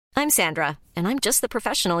I'm Sandra, and I'm just the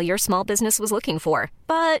professional your small business was looking for.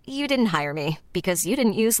 But you didn't hire me because you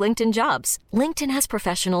didn't use LinkedIn Jobs. LinkedIn has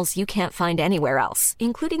professionals you can't find anywhere else,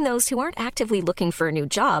 including those who aren't actively looking for a new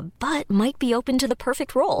job, but might be open to the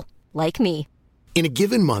perfect role, like me. In a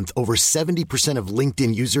given month, over 70% of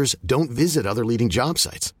LinkedIn users don't visit other leading job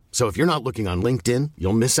sites. So if you're not looking on LinkedIn,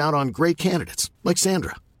 you'll miss out on great candidates like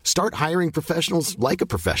Sandra. Start hiring professionals like a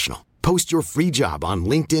professional. Post your free job on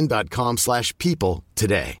linkedin.com/people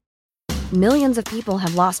today. Millions of people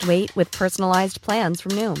have lost weight with personalized plans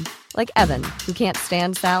from Noom. Like Evan, who can't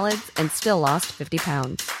stand salads and still lost 50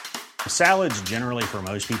 pounds. Salads generally for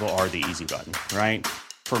most people are the easy button, right?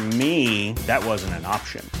 For me, that wasn't an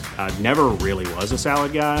option. I never really was a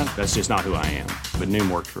salad guy. That's just not who I am. But Noom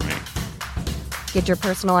worked for me. Get your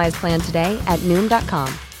personalized plan today at Noom.com.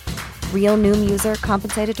 Real Noom user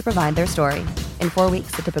compensated to provide their story. In 4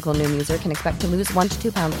 weeks, the typical Noom user can expect to lose 1 to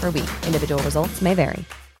 2 pounds per week. Individual results may vary.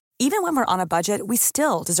 Even when we're on a budget, we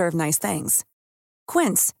still deserve nice things.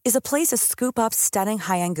 Quince is a place to scoop up stunning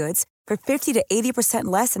high-end goods for 50 to 80%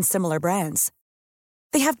 less than similar brands.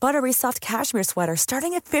 They have buttery soft cashmere sweaters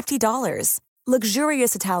starting at $50,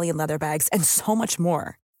 luxurious Italian leather bags, and so much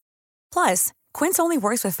more. Plus, Quince only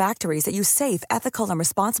works with factories that use safe, ethical, and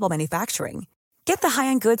responsible manufacturing. Get the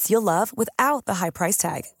high-end goods you'll love without the high price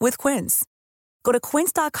tag with Quince. Go to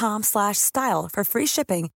quince.com/style for free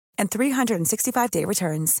shipping and 365-day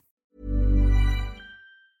returns.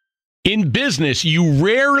 In business, you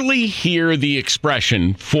rarely hear the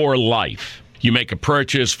expression "for life." You make a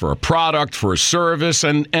purchase for a product, for a service,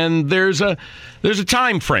 and there's a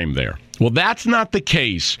time frame there. Well, that's not the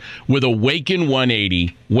case with Awaken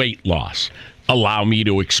 180 weight loss. Allow me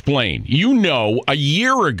to explain. You know, a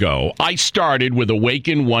year ago, I started with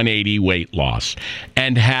Awaken 180 weight loss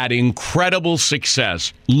and had incredible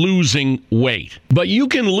success losing weight. But you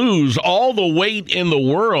can lose all the weight in the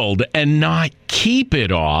world and not keep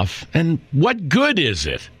it off. And what good is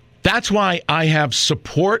it? That's why I have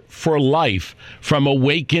support for life from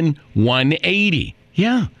Awaken 180.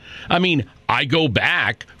 Yeah. I mean, I go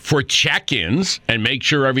back for check-ins and make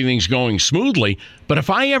sure everything's going smoothly. But if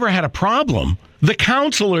I ever had a problem, the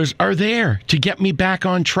counselors are there to get me back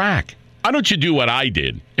on track. Why don't you do what I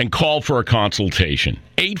did and call for a consultation?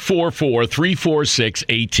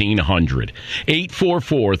 844-346-1800.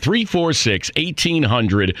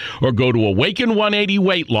 844-346-1800 or go to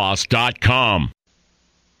awaken180weightloss.com.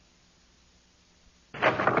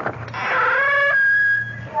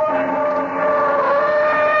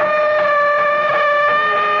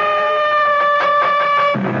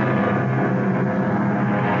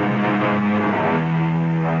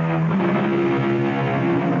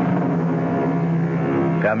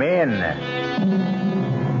 Come in.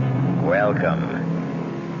 Welcome.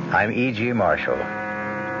 I'm E.G. Marshall.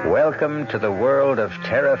 Welcome to the world of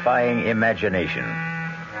terrifying imagination,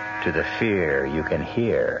 to the fear you can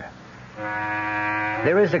hear.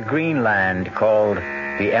 There is a green land called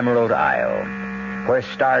the Emerald Isle, where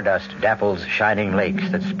stardust dapples shining lakes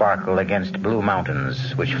that sparkle against blue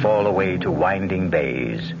mountains which fall away to winding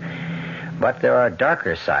bays. But there are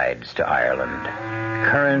darker sides to Ireland,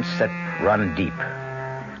 currents that run deep.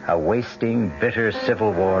 A wasting, bitter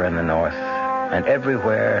civil war in the north, and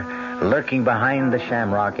everywhere, lurking behind the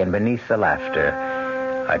shamrock and beneath the laughter,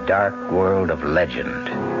 a dark world of legend,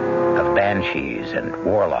 of banshees and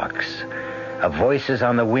warlocks, of voices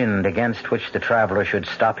on the wind against which the traveler should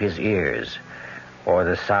stop his ears, or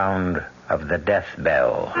the sound of the death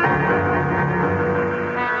bell.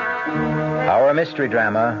 Our mystery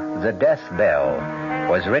drama, The Death Bell,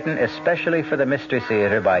 was written especially for the Mystery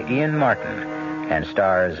Theater by Ian Martin, and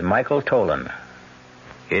stars Michael Tolan.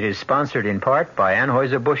 It is sponsored in part by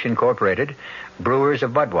Anheuser-Busch Incorporated, brewers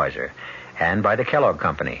of Budweiser, and by the Kellogg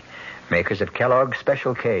Company, makers of Kellogg's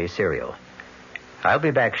Special K cereal. I'll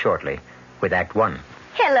be back shortly with Act 1.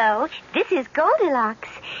 Hello, this is Goldilocks.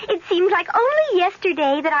 It seems like only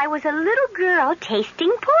yesterday that I was a little girl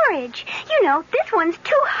tasting porridge. You know, this one's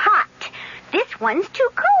too hot. This one's too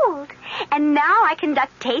cold. And now I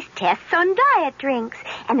conduct taste tests on diet drinks.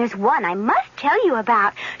 And there's one I must tell you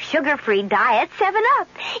about. Sugar-free diet 7-Up.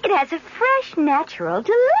 It has a fresh, natural,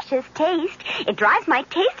 delicious taste. It drives my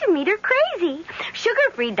taste-o-meter crazy.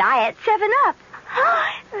 Sugar-free diet 7-Up.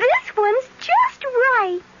 This one's just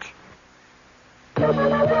right.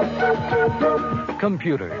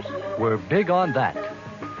 Computers. We're big on that.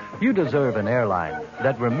 You deserve an airline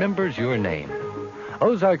that remembers your name.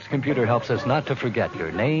 Ozark's computer helps us not to forget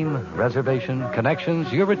your name, reservation,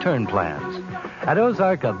 connections, your return plans. At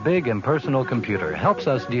Ozark, a big impersonal computer helps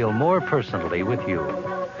us deal more personally with you.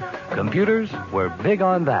 Computers, we're big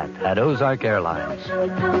on that at Ozark Airlines.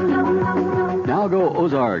 Now go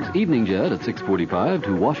Ozarks Evening Jet at 6:45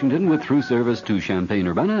 to Washington with through service to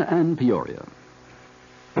Champaign-Urbana and Peoria.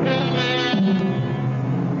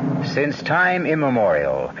 Since time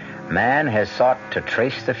immemorial, man has sought to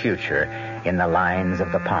trace the future in the lines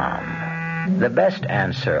of the palm. The best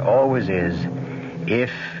answer always is,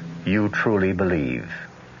 if you truly believe.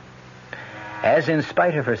 As in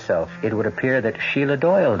spite of herself, it would appear that Sheila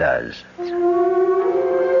Doyle does.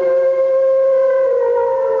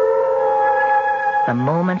 The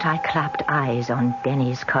moment I clapped eyes on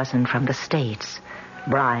Denny's cousin from the States,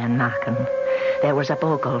 Brian Mackin, there was a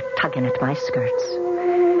bogle tugging at my skirts.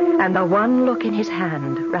 And the one look in his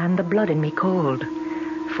hand ran the blood in me cold,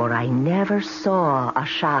 for I never saw a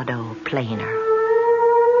shadow plainer.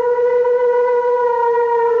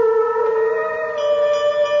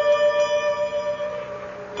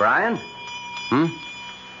 Brian?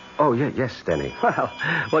 Oh, yes, Denny. Well,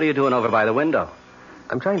 what are you doing over by the window?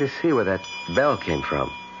 I'm trying to see where that bell came from.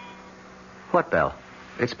 What bell?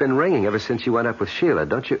 It's been ringing ever since you went up with Sheila,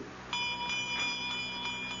 don't you?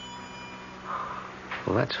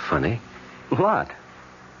 Well, that's funny. What?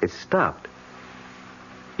 It stopped.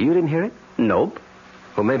 You didn't hear it? Nope.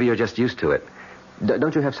 Well, maybe you're just used to it.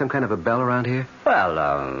 Don't you have some kind of a bell around here?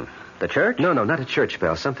 Well, the church? No, not a church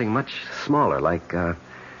bell. Something much smaller, like,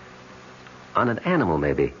 on an animal,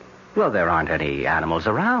 maybe. Well, there aren't any animals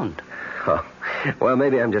around. Oh, well,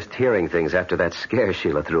 maybe I'm just hearing things after that scare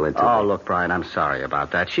Sheila threw into me. Oh, look, Brian, I'm sorry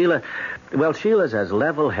about that. Sheila's as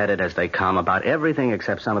level-headed as they come about everything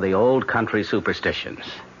except some of the old country superstitions.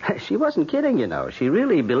 She wasn't kidding, you know. She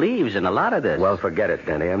really believes in a lot of this. Well, forget it,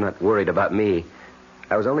 Denny. I'm not worried about me.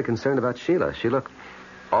 I was only concerned about Sheila. She looked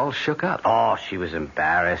all shook up. Oh, she was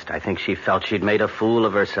embarrassed. I think she felt she'd made a fool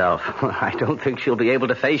of herself. I don't think she'll be able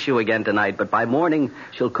to face you again tonight, but by morning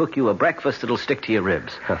she'll cook you a breakfast that'll stick to your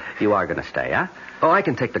ribs. You are going to stay, huh? Oh, I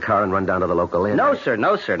can take the car and run down to the local inn. No, sir,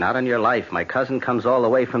 not on your life. My cousin comes all the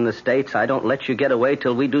way from the States. I don't let you get away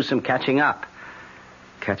till we do some catching up.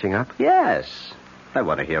 Catching up? Yes. I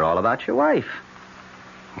want to hear all about your wife.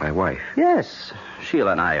 My wife? Yes.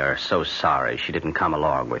 Sheila and I are so sorry she didn't come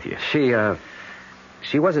along with you.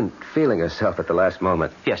 She wasn't feeling herself at the last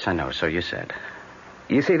moment. Yes, I know, so you said.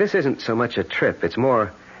 You see, this isn't so much a trip. It's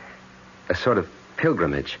more a sort of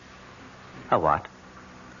pilgrimage. A what?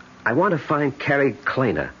 I want to find Carrie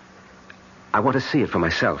Kleiner. I want to see it for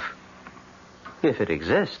myself. If it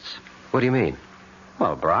exists. What do you mean?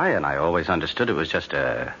 Well, Brian, I always understood it was just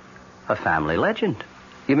a family legend.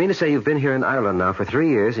 You mean to say you've been here in Ireland now for 3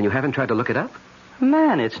 years and you haven't tried to look it up?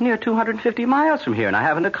 Man, it's near 250 miles from here and I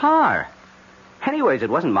haven't a car. Anyways, it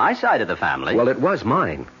wasn't my side of the family. Well, it was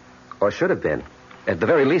mine. Or should have been. At the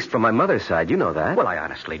very least from my mother's side. You know that. Well, I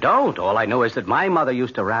honestly don't. All I know is that my mother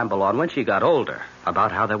used to ramble on when she got older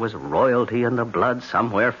about how there was royalty in the blood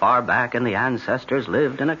somewhere far back and the ancestors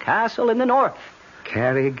lived in a castle in the north.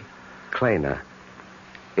 Carrig Kleiner.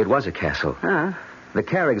 It was a castle. Huh? The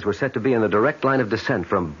Carrigs were said to be in the direct line of descent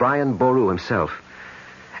from Brian Boru himself.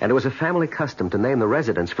 And it was a family custom to name the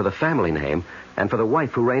residence for the family name and for the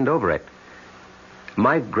wife who reigned over it.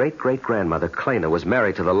 My great-great-grandmother, Kleiner, was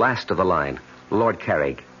married to the last of the line, Lord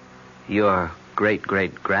Carrig. Your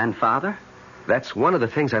great-great-grandfather? That's one of the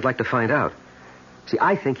things I'd like to find out. See,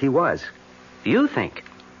 I think he was. You think?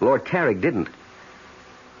 Lord Carrig didn't.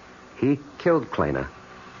 He killed Kleiner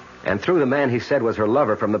and threw the man he said was her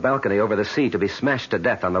lover from the balcony over the sea to be smashed to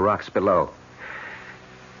death on the rocks below.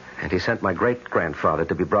 And he sent my great-grandfather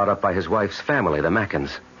to be brought up by his wife's family, the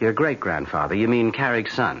Mackins. Your great-grandfather? You mean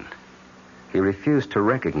Carrig's son? He refused to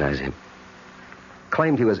recognize him.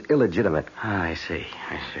 Claimed he was illegitimate. I see.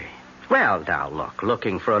 Well, now, look.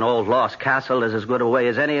 Looking for an old lost castle is as good a way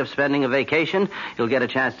as any of spending a vacation. You'll get a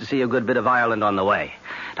chance to see a good bit of Ireland on the way.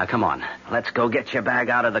 Now, come on. Let's go get your bag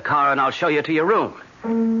out of the car, and I'll show you to your room.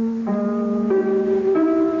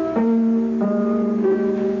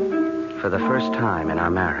 For the first time in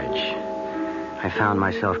our marriage, I found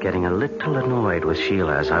myself getting a little annoyed with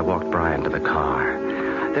Sheila as I walked Brian to the car.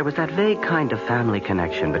 There was that vague kind of family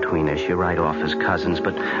connection between us. You write off as cousins,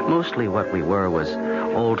 but mostly what we were was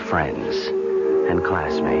old friends and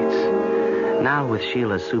classmates. Now, with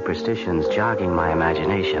Sheila's superstitions jogging my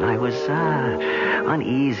imagination, I was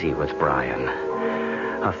uneasy with Brian.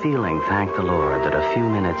 A feeling, thank the Lord, that a few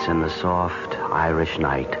minutes in the soft Irish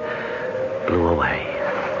night blew away.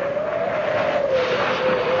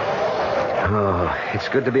 Oh, it's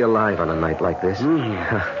good to be alive on a night like this.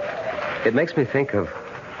 It makes me think of...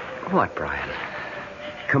 What, Brian?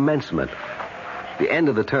 Commencement. The end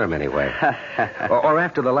of the term, anyway. or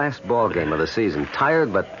after the last ball game of the season.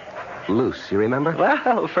 Tired, but loose, you remember?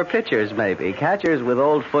 Well, for pitchers, maybe. Catchers with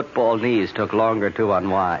old football knees took longer to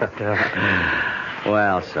unwind.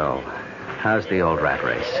 Well, so, how's the old rat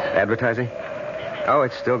race? Advertising? Oh,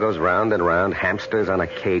 it still goes round and round. Hamsters on a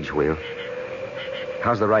cage wheel.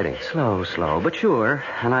 How's the writing? Slow, but sure.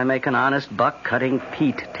 And I make an honest buck cutting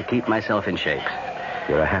peat to keep myself in shape.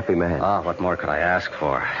 You're a happy man. Oh, what more could I ask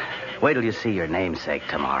for? Wait till you see your namesake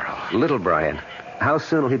tomorrow. Little Brian. How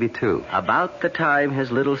soon will he be 2? About the time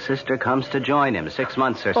his little sister comes to join him, 6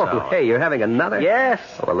 months or so. Oh, hey, you're having another? Yes.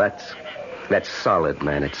 Well, that's solid,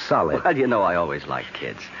 man. It's solid. Well, you know I always like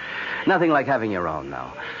kids. Nothing like having your own,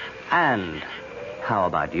 though. And how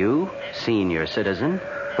about you, senior citizen?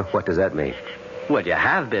 What does that mean? Well, you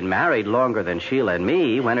have been married longer than Sheila and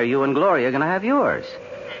me. When are you and Gloria going to have yours?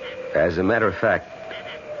 As a matter of fact,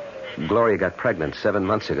 Gloria got pregnant 7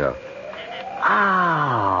 months ago.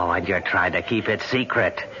 Oh, and you're trying to keep it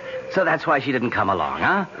secret. So that's why she didn't come along,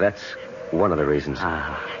 huh? That's one of the reasons.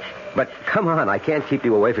 But come on, I can't keep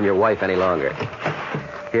you away from your wife any longer.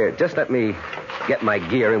 Here, just let me get my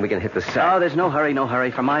gear and we can hit the sack. Oh, there's no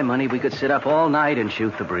hurry. For my money, we could sit up all night and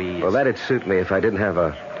shoot the breeze. Well, that'd suit me if I didn't have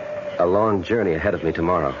a long journey ahead of me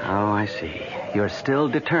tomorrow. Oh, I see. You're still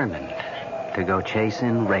determined to go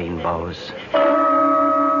chasing rainbows.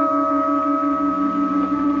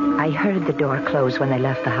 I heard the door close when they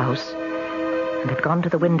left the house, and had gone to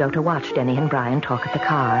the window to watch Denny and Brian talk at the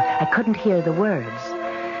car. I couldn't hear the words,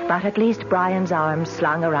 but at least Brian's arms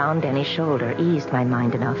slung around Denny's shoulder eased my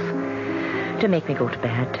mind enough to make me go to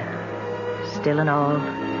bed. Still and all,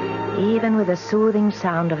 even with the soothing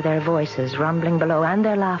sound of their voices rumbling below and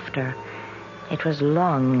their laughter, it was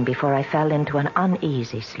long before I fell into an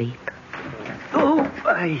uneasy sleep. Oh,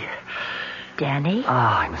 Denny? Oh,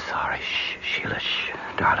 I'm sorry. Shh, Sheila, shh.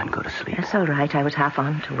 Darling, go to sleep. It's all right. I was half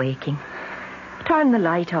on to waking. Turn the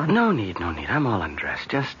light on. No need. I'm all undressed.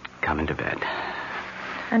 Just come into bed.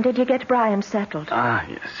 And did you get Brian settled?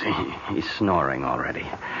 Yes. He's snoring already.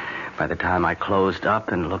 By the time I closed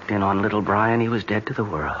up and looked in on little Brian, he was dead to the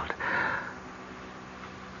world.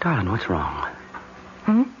 Darling, what's wrong?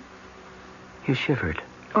 You shivered.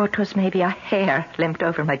 Oh, 'twas maybe a hair limped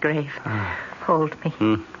over my grave. Hold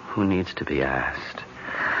me. Who needs to be asked?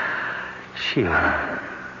 Sheila,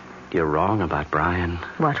 you're wrong about Brian.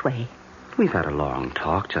 What way? We've had a long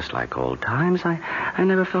talk, just like old times. I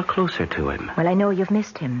never felt closer to him. Well, I know you've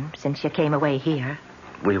missed him since you came away here.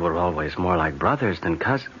 We were always more like brothers than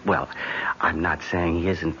cousins. Well, I'm not saying he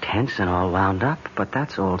isn't tense and all wound up, but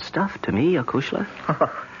that's old stuff to me, Akushla.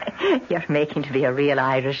 Oh, you're making to be a real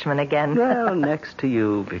Irishman again. Well, next to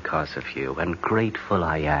you because of you, and grateful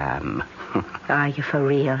I am. Are you for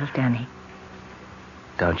real, Danny?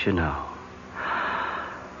 Don't you know?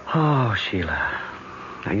 Oh, Sheila,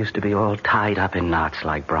 I used to be all tied up in knots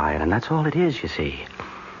like Brian, and that's all it is, you see.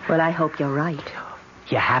 Well, I hope you're right.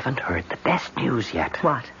 You haven't heard the best news yet.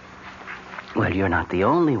 What? Well, you're not the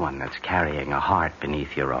only one that's carrying a heart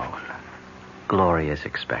beneath your own. Gloria's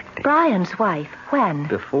expecting. Brian's wife? When?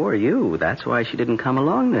 Before you. That's why she didn't come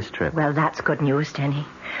along this trip. Well, that's good news, Denny.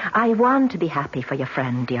 I want to be happy for your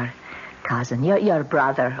friend, your cousin, your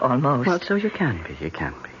brother, almost. Well, so you can be.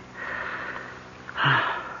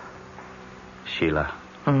 Sheila.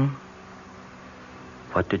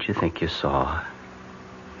 What did you think you saw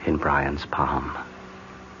in Brian's palm?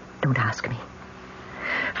 Don't ask me.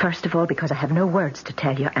 First of all, because I have no words to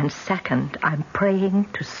tell you. And second, I'm praying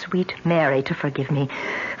to sweet Mary to forgive me.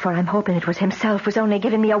 For I'm hoping it was himself who's only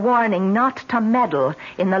giving me a warning not to meddle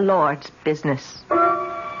in the Lord's business.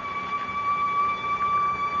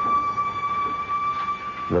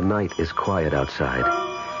 The night is quiet outside,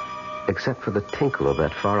 except for the tinkle of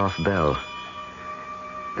that far-off bell.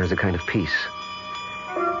 There's a kind of peace.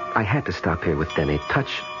 I had to stop here with Denny,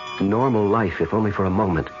 touch normal life, if only for a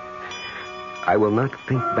moment. I will not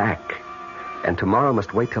think back, and tomorrow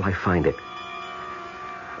must wait till I find it.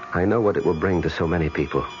 I know what it will bring to so many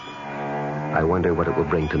people. I wonder what it will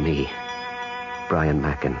bring to me, Brian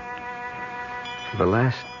Mackin. The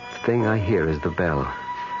last thing I hear is the bell,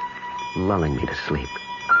 lulling me to sleep.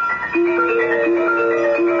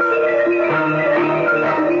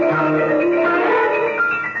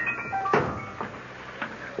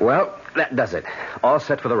 Well, that does it. All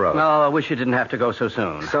set for the road. Oh, I wish you didn't have to go so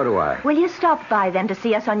soon. So do I. Will you stop by then to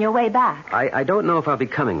see us on your way back? I don't know if I'll be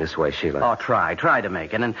coming this way, Sheila. Oh, try to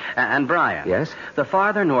make it. And Brian. Yes? The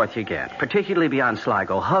farther north you get, particularly beyond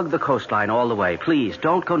Sligo, hug the coastline all the way. Please,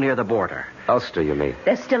 don't go near the border. Ulster, you mean?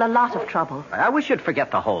 There's still a lot of trouble. I wish you'd forget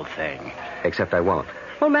the whole thing. Except I won't.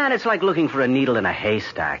 Well, man, it's like looking for a needle in a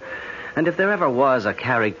haystack. And if there ever was a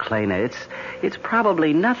Carrick-Clana, it's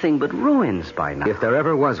probably nothing but ruins by now. If there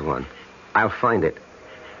ever was one, I'll find it.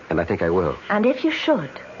 and I think I will. And if you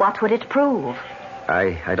should, what would it prove?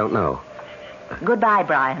 I don't know. Goodbye,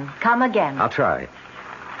 Brian. Come again. I'll try.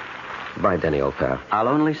 Bye, Denny, old pal. I'll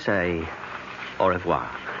only say au revoir.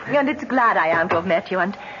 And it's glad I am to have met you,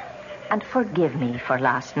 and forgive me for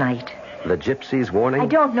last night. The gypsy's warning? I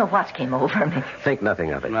don't know what came over me. Think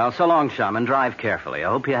nothing of it. Well, so long, Shaman. Drive carefully. I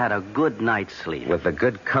hope you had a good night's sleep. With the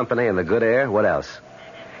good company and the good air, what else?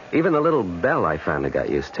 Even the little bell I finally got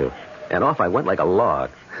used to. And off I went like a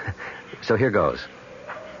log. So here goes.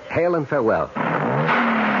 Hail and farewell.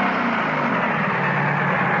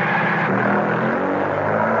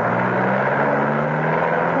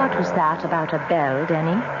 What was that about a bell,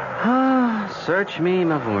 Denny? Search me,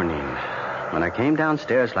 Mavourneen. When I came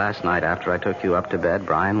downstairs last night after I took you up to bed,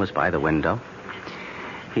 Brian was by the window.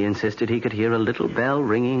 He insisted he could hear a little bell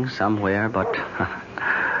ringing somewhere, but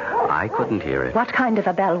I couldn't hear it. What kind of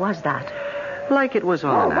a bell was that? Like it was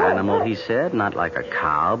on an animal, he said. Not like a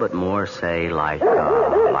cow, but more, say, like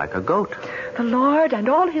a goat. The Lord and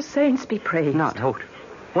all his saints be praised. Not goat.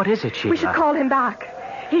 What is it, Sheila? We should call him back.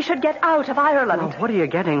 He should get out of Ireland. Well, what are you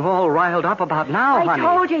getting all riled up about now, honey? I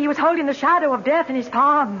told you he was holding the shadow of death in his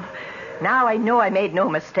palm. Now I know I made no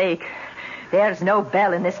mistake. There's no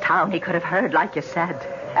bell in this town he could have heard, like you said.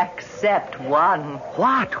 Except one.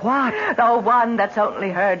 What? The one that's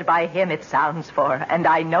only heard by him it sounds for, and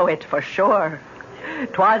I know it for sure.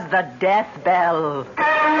 'Twas the death bell.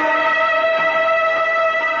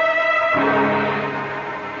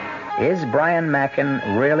 Is Brian Mackin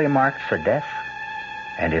really marked for death?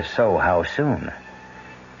 And if so, how soon?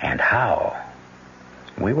 And how?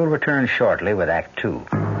 We will return shortly with Act 2.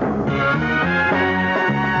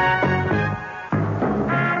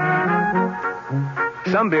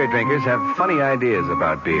 Some beer drinkers have funny ideas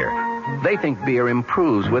about beer. They think beer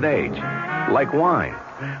improves with age, like wine.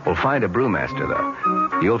 Well, find a brewmaster,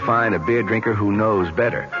 though. You'll find a beer drinker who knows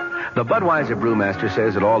better. The Budweiser brewmaster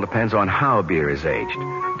says it all depends on how beer is aged.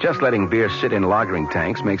 Just letting beer sit in lagering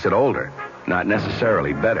tanks makes it older, not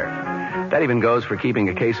necessarily better. That even goes for keeping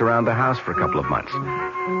a case around the house for a couple of months.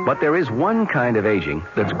 But there is one kind of aging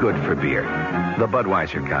that's good for beer. The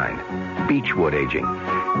Budweiser kind. Beechwood aging.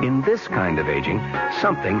 In this kind of aging,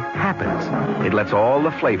 something happens. It lets all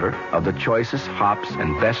the flavor of the choicest hops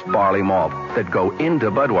and best barley malt that go into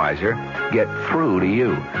Budweiser get through to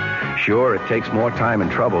you. Sure, it takes more time and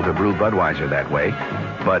trouble to brew Budweiser that way,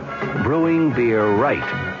 but brewing beer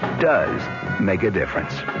right does make a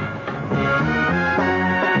difference.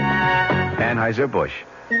 Anheuser-Busch,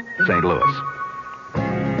 St. Louis.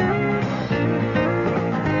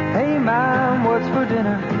 Hey, Mom, what's for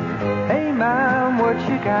dinner? Hey, Mom, what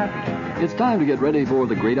you got? It's time to get ready for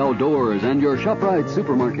the great outdoors, and your ShopRite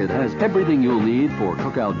supermarket has everything you'll need for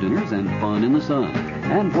cookout dinners and fun in the sun.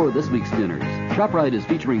 And for this week's dinners, ShopRite is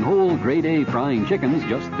featuring whole grade A frying chickens,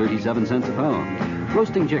 just 37 cents a pound.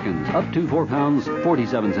 Roasting chickens, up to 4 pounds,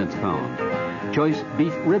 47 cents a pound. Choice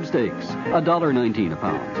beef rib steaks, $1.19 a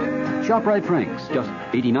pound. ShopRite Franks, just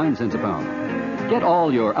 89 cents a pound. Get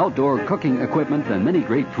all your outdoor cooking equipment and many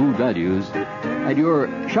great food values at your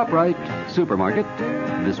ShopRite supermarket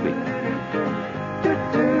this week.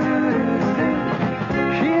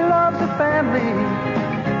 She loves the family.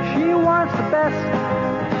 She wants the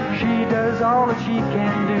best. She does all that she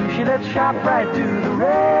can do. She lets ShopRite do the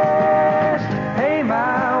rest. Hey,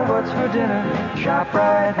 Ma, what's for dinner?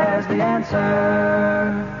 ShopRite has the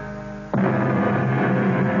answer.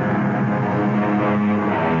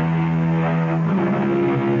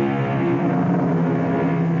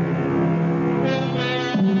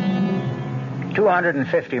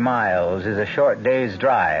 250 miles is a short day's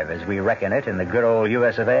drive as we reckon it in the good old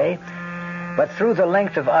US of A. But through the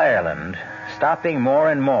length of Ireland, stopping more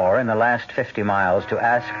and more in the last 50 miles to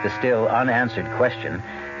ask the still unanswered question,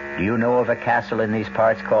 do you know of a castle in these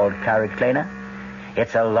parts called Carrickclena?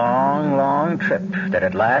 It's a long, long trip that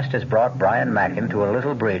at last has brought Brian Mackin to a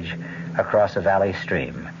little bridge across a valley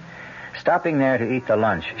stream. Stopping there to eat the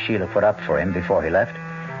lunch Sheila put up for him before he left,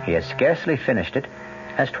 he has scarcely finished it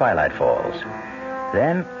as twilight falls.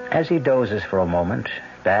 Then, as he dozes for a moment,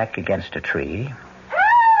 back against a tree...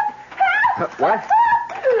 What?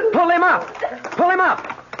 Pull him up! Pull him up!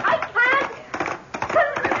 I can't throw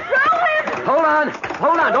him!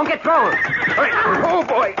 Hold on, don't get thrown. Oh,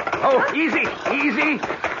 boy. Oh, easy.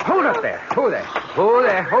 Hold up there. Hold up.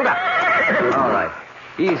 All right.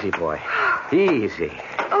 Easy, boy. Easy.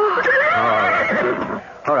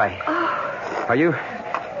 All right. Are you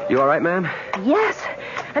all right, ma'am? Yes,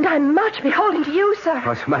 and I'm much beholden to you, sir.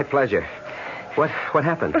 Oh, it's my pleasure. What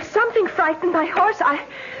happened? Well, something frightened my horse.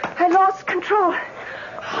 I lost control. May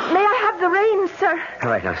I have the reins, sir? All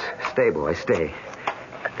right, now, stay, boy, stay.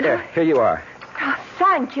 There, here you are. Oh,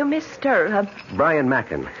 thank you, Mr. Brian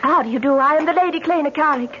Mackin. How do you do? I am the Lady Clena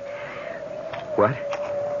Carrick. What?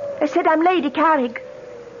 I said I'm Lady Carrick.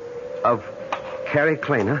 Of Carrie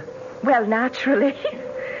Clena? Well, naturally.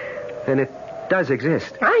 Then it does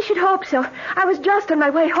exist. I should hope so. I was just on my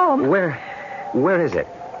way home. Where is it?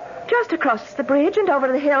 Just across the bridge and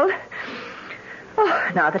over the hill.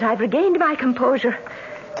 Oh, now that I've regained my composure.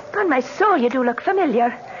 On my soul, you do look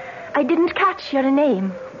familiar. I didn't catch your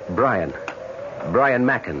name. Brian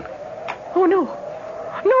Mackin. Oh, no.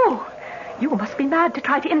 No. You must be mad to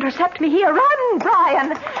try to intercept me here. Run, Brian.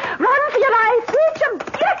 Run for your life. Reach him.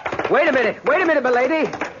 Yes. Wait a minute, milady.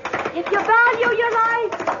 If you value your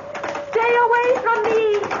life, stay away from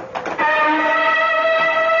me.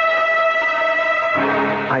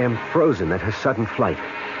 I am frozen at her sudden flight.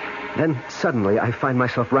 Then suddenly I find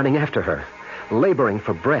myself running after her, laboring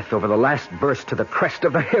for breath over the last burst to the crest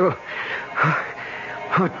of the hill.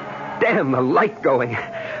 Oh, damn, the light going.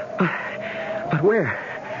 But where?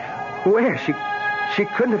 Where? She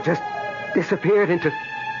couldn't have just disappeared into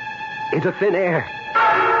thin air.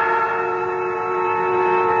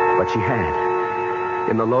 But she had.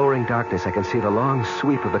 In the lowering darkness, I can see the long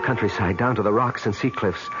sweep of the countryside down to the rocks and sea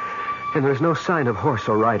cliffs. And there's no sign of horse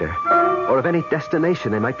or rider, or of any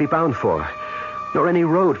destination they might be bound for, nor any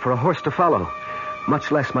road for a horse to follow,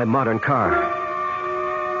 much less my modern car.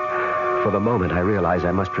 For the moment, I realize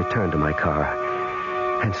I must return to my car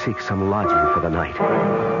and seek some lodging for the night.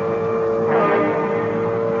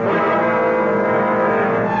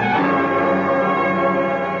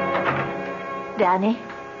 Danny,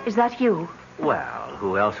 is that you? Well,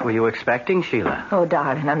 who else were you expecting, Sheila? Oh,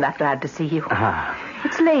 darling, I'm that glad to see you. Ah.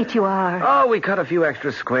 It's late, you are. Oh, we cut a few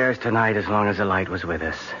extra squares tonight as long as the light was with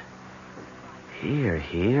us.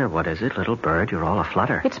 Here, what is it, little bird? You're all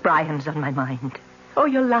aflutter. It's Brian's on my mind. Oh,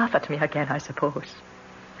 you'll laugh at me again, I suppose.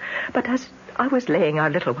 But as I was laying our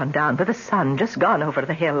little one down with the sun just gone over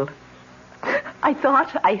the hill, I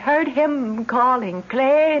thought I heard him calling,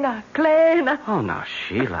 Clena, Clena. Oh, now,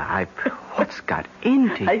 Sheila, what's got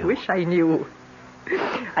into you? I wish I knew.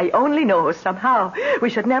 I only know somehow we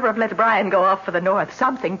should never have let Brian go off for the north.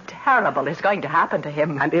 Something terrible is going to happen to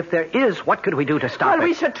him. And if there is, what could we do to stop it? Well,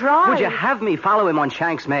 we should try. Would you have me follow him on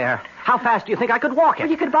Shank's mare? How fast do you think I could walk it?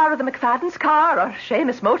 Well, you could borrow the McFadden's car or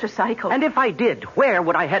Seamus' motorcycle. And if I did, where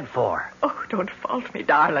would I head for? Oh, don't fault me,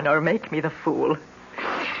 darling, or make me the fool.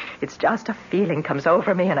 It's just a feeling comes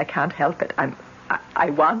over me and I can't help it. I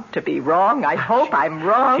want to be wrong. I hope I'm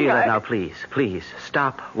wrong. Sheila, now please,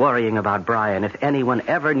 stop worrying about Brian. If anyone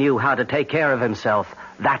ever knew how to take care of himself,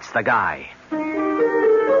 that's the guy.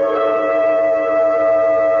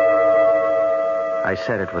 I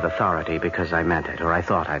said it with authority because I meant it, or I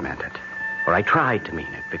thought I meant it. Or I tried to mean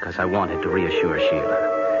it because I wanted to reassure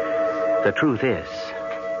Sheila. The truth is,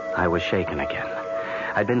 I was shaken again.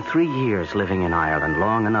 I'd been 3 years living in Ireland,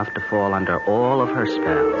 long enough to fall under all of her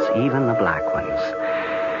spells, even the black ones.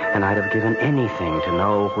 And I'd have given anything to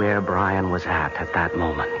know where Brian was at that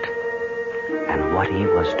moment. And what he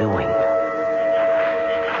was doing.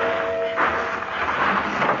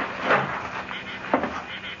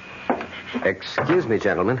 Excuse me,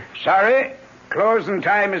 gentlemen. Sorry. Closing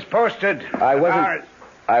time is posted.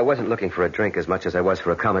 I wasn't looking for a drink as much as I was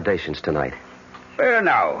for accommodations tonight. Well,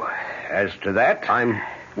 now, as to that... I'm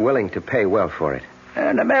willing to pay well for it.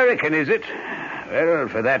 An American, is it? Well,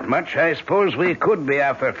 for that much, I suppose we could be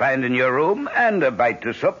after finding your room and a bite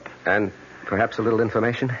to sup. And perhaps a little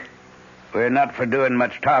information? We're not for doing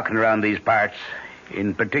much talking around these parts,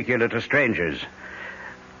 in particular to strangers.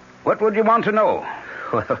 What would you want to know?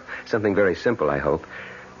 Well, something very simple, I hope.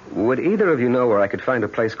 Would either of you know where I could find a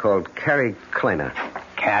place called Carrie Clena?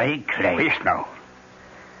 Carrie Clena? Yes, no.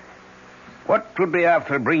 What would be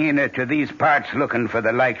after bringing it to these parts looking for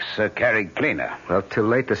the likes of Carrie Clena? Well, till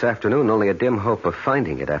late this afternoon, only a dim hope of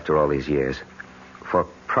finding it after all these years. For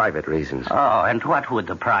private reasons. Oh, and what would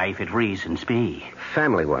the private reasons be?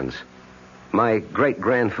 Family ones. My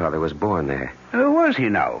great-grandfather was born there. Was he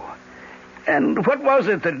now? And what was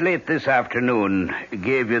it that late this afternoon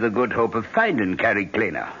gave you the good hope of finding Carrie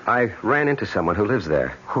Clena? I ran into someone who lives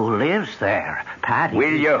there. Who lives there? Patty?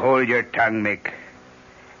 Will you hold your tongue, Mick?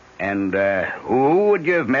 And who would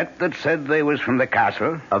you have met that said they was from the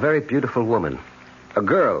castle? A very beautiful woman. A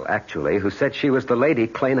girl, actually, who said she was the Lady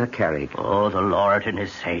Clena Carrick. Oh, the Lord and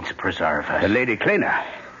his saints preserve us. The Lady Clena?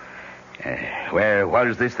 Where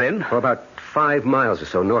was this then? For about 5 miles or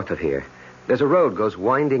so north of here. There's a road goes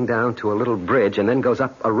winding down to a little bridge and then goes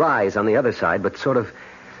up a rise on the other side, but sort of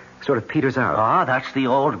Sort of peters out. Oh, that's the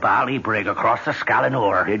old Bally Brig across the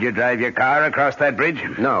Scalanore. Did you drive your car across that bridge?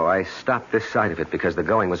 No, I stopped this side of it because the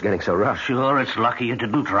going was getting so rough. Sure, it's lucky you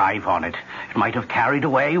didn't drive on it. It might have carried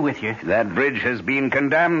away with you. That bridge has been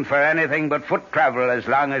condemned for anything but foot travel as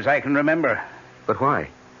long as I can remember. But why?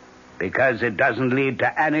 Because it doesn't lead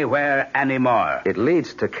to anywhere anymore. It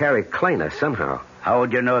leads to Carriclana somehow. How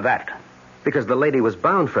would you know that? Because the lady was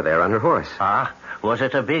bound for there on her horse. Ah, was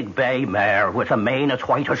it a big bay mare with a mane as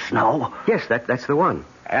white as snow? Yes, that's the one.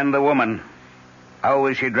 And the woman, how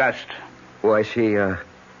was she dressed? Why,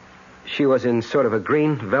 she was in sort of a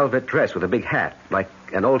green velvet dress with a big hat, like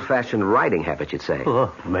an old-fashioned riding habit, you'd say.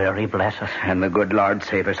 Oh, Mary bless us. And the good Lord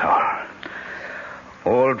save us all.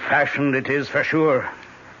 Old-fashioned it is for sure.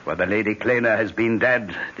 For the Lady Clana has been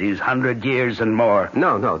dead these 100 years and more.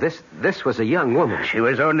 No, this was a young woman. She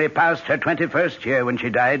was only past her 21st year when she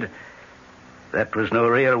died. That was no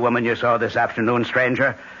real woman you saw this afternoon,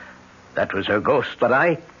 stranger. That was her ghost. But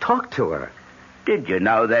I talked to her. Did you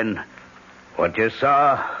now, then? What you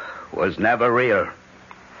saw was never real.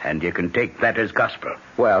 And you can take that as gospel.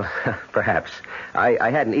 Well, perhaps. I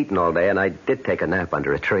hadn't eaten all day, and I did take a nap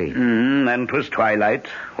under a tree. And 'twas twilight,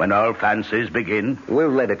 when all fancies begin. We'll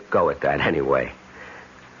let it go at that, anyway.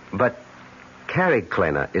 But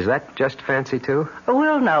Carriclana, is that just fancy, too?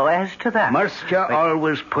 Well, now, as to that... Must you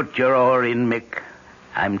always put your oar in, Mick?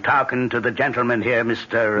 I'm talking to the gentleman here,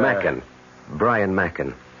 Mr... Mackin. Brian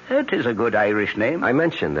Mackin. It is a good Irish name. I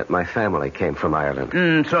mentioned that my family came from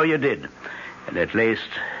Ireland. So you did. And at least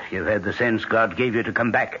you've had the sense God gave you to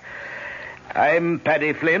come back. I'm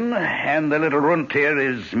Paddy Flynn, and the little runt here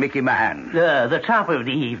is Mickey Mahan. The top of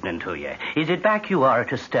the evening to you. Is it back you are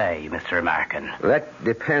to stay, Mr. Markin? That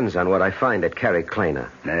depends on what I find at Carriclana.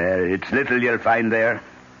 It's little you'll find there.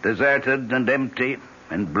 Deserted and empty,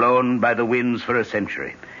 and blown by the winds for a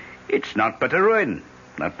century. It's not but a ruin.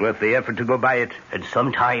 Not worth the effort to go by it. And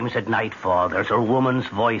sometimes at nightfall, there's a woman's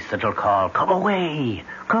voice that'll call, come away,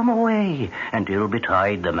 and ill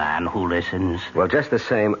betide the man who listens. Well, just the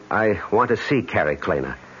same, I want to see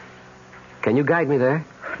Carriclana. Can you guide me there?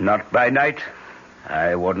 Not by night.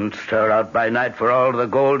 I wouldn't stir out by night for all the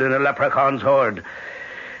gold in a leprechaun's hoard.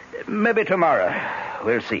 Maybe tomorrow.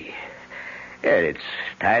 We'll see. It's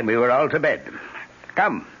time we were all to bed.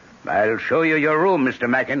 Come, I'll show you your room, Mr.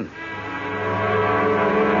 Mackin.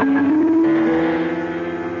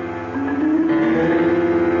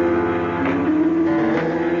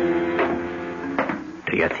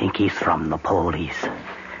 Do you think he's from the police?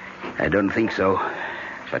 I don't think so,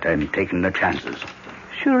 but I'm taking the chances.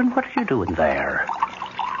 Sure, and what are you doing there?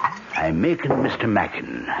 I'm making Mr.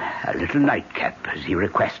 Mackin a little nightcap, as he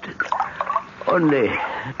requested. Only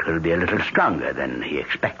it will be a little stronger than he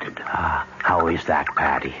expected. How is that,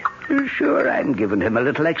 Paddy? Sure, I'm giving him a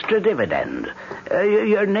little extra dividend.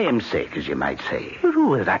 Your namesake, as you might say. Who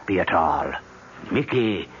will that be at all?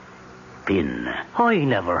 Mickey Finn. I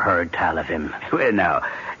never heard tell of him. Well, now,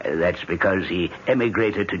 that's because he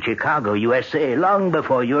emigrated to Chicago, USA, long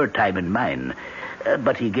before your time and mine.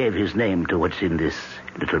 But he gave his name to what's in this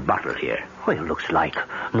little bottle here. Well, it looks like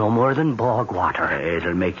no more than bog water.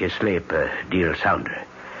 It'll make you sleep a deal sounder.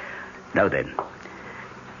 Now then,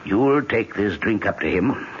 you'll take this drink up to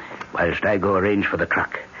him, whilst I go arrange for the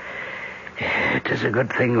truck. It is a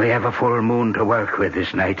good thing we have a full moon to work with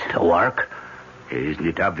this night. To work? Isn't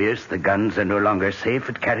it obvious the guns are no longer safe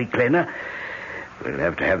at Carriclana? We'll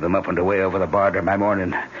have to have them up and away over the border by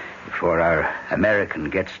morning, before our American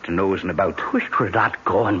gets to nosing about. Wish we're not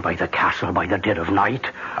going by the castle by the dead of night.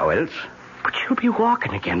 How else? But she'll be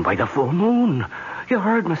walking again by the full moon. You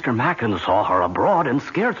heard Mr. Mackin saw her abroad in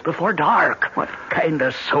skirts before dark. What kind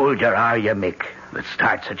of soldier are you, Mick, that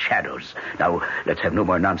starts at shadows? Now, let's have no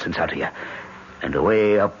more nonsense out of you. And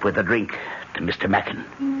away up with a drink to Mr. Mackin.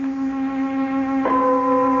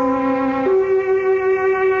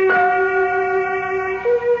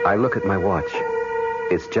 I look at my watch.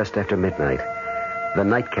 It's just after midnight. The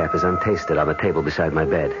nightcap is untasted on the table beside my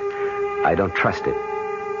bed. I don't trust it.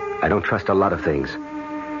 I don't trust a lot of things.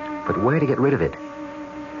 But where to get rid of it?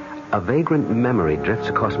 A vagrant memory drifts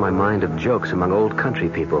across my mind of jokes among old country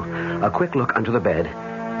people. A quick look under the bed,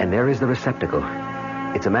 and there is the receptacle.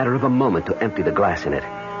 It's a matter of a moment to empty the glass in it,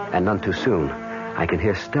 and none too soon. I can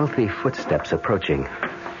hear stealthy footsteps approaching.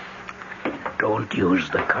 Don't use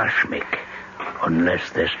the curse, Mick. Unless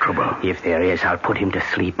there's trouble. If there is, I'll put him to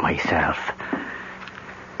sleep myself.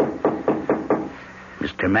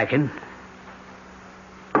 Mr. Mackin?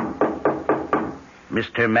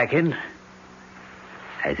 Mr. Mackin?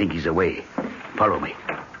 I think he's away. Follow me.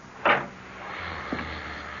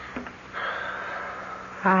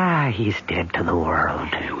 He's dead to the world.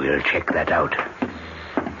 We'll check that out.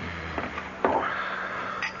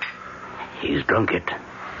 he's drunk it.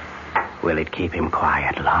 Will it keep him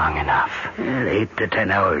quiet long enough? 8 to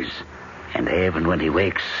 10 hours. And even when he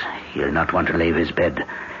wakes, he'll not want to leave his bed.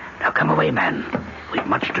 Now come away, man. We've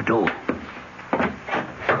much to do.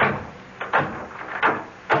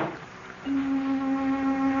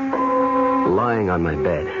 Lying on my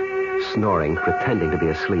bed, snoring, pretending to be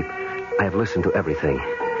asleep, I have listened to everything.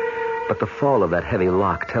 But the fall of that heavy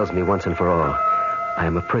lock tells me once and for all, I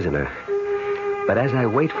am a prisoner. But as I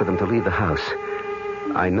wait for them to leave the house,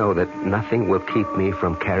 I know that nothing will keep me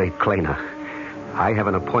from Carrie Klena. I have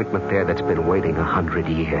an appointment there that's been waiting 100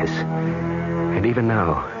 years. And even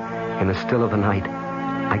now, in the still of the night,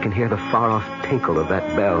 I can hear the far-off tinkle of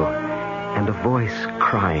that bell and a voice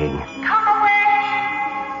crying. Come away,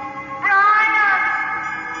 Brian!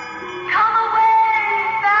 Come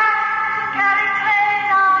away back to Carrie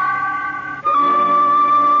Klena.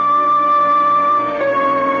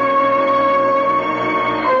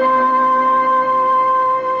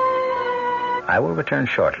 I will return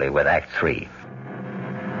shortly with Act 3.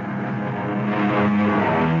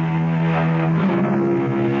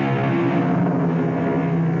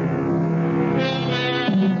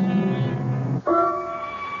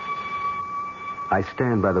 I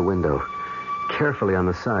stand by the window, carefully on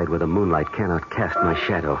the side where the moonlight cannot cast my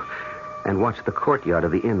shadow, and watch the courtyard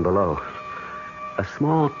of the inn below. A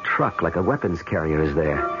small truck like a weapons carrier is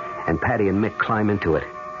there, and Patty and Mick climb into it.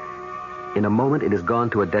 In a moment, it has gone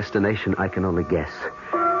to a destination I can only guess.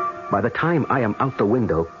 By the time I am out the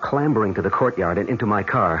window, clambering to the courtyard and into my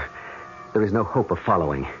car, there is no hope of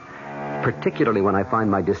following, particularly when I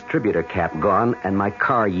find my distributor cap gone and my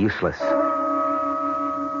car useless.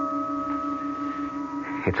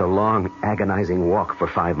 It's a long, agonizing walk for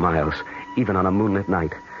 5 miles, even on a moonlit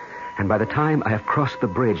night. And by the time I have crossed the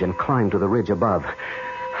bridge and climbed to the ridge above,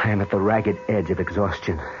 I am at the ragged edge of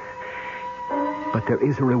exhaustion. But there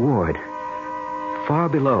is a reward. Far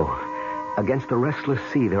below, against the restless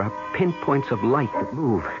sea, there are pinpoints of light that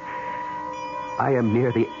move. I am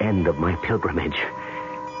near the end of my pilgrimage,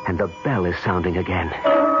 and the bell is sounding again.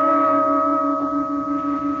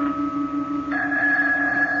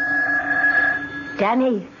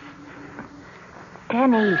 Danny.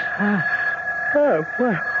 Danny.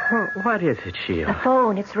 What is it, Sheila? The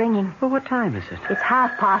phone, it's ringing. Well, what time is it? It's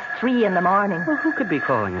 3:30 in the morning. Well, who could be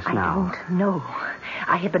calling us now? I don't know.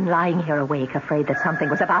 I have been lying here awake, afraid that something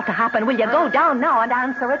was about to happen. Will you go down now and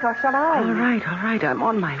answer it, or shall I? All right. I'm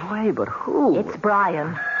on my way, but who? It's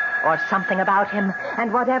Brian. Or something about him.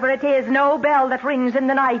 And whatever it is, no bell that rings in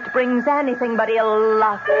the night brings anything but ill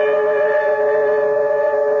luck.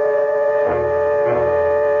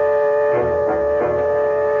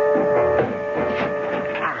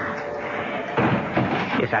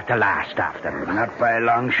 Is that the last of them? Not by a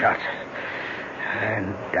long shot.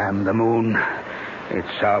 And damn the moon.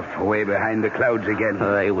 It's off away behind the clouds again.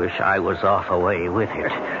 I wish I was off away with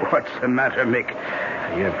it. What's the matter, Mick?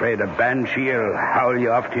 Are you afraid a banshee'll howl you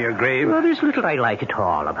off to your grave? Well, there's little I like at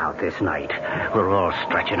all about this night. We're all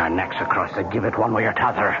stretching our necks across the gibbet one way or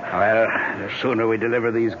t'other. Well, the sooner we deliver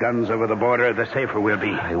these guns over the border, the safer we'll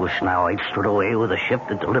be. I wish now I'd stood away with the ship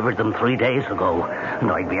that delivered them 3 days ago, and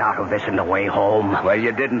I'd be out of this on the way home. Well,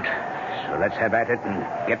 you didn't. So let's have at it and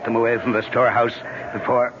get them away from the storehouse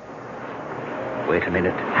before... Wait a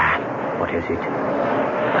minute. What is it?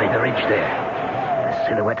 By the ridge there. The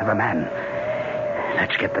silhouette of a man.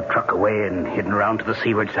 Let's get the truck away and hidden around to the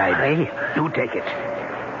seaward side. Hey, do take it.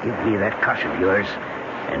 Give me that cush of yours,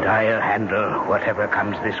 and I'll handle whatever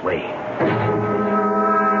comes this way.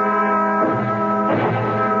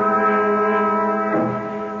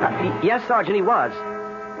 Yes, Sergeant, he was.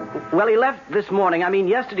 Well, he left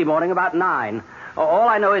yesterday morning about 9. All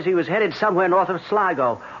I know is he was headed somewhere north of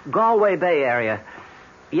Sligo, Galway Bay area.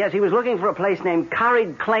 Yes, he was looking for a place named Carrie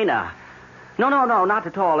Klena. No, not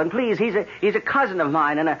at all. And please, he's a cousin of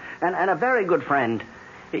mine and a very good friend.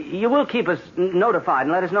 You will keep us notified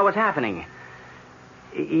and let us know what's happening.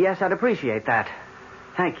 Yes, I'd appreciate that.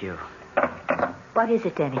 Thank you. What is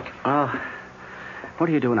it, Denny? What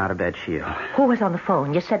are you doing out of bed, Sheila? Who was on the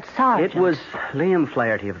phone? You said Sergeant. It was Liam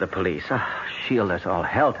Flaherty of the police. Sheila, there's all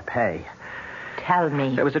hell to pay. Tell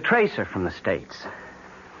me. There was a tracer from the States.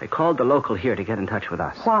 They called the local here to get in touch with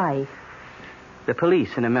us. Why? The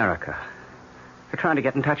police in America. They're trying to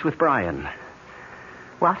get in touch with Brian.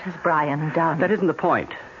 What has Brian done? That isn't the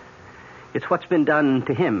point. It's what's been done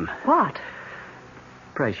to him. What?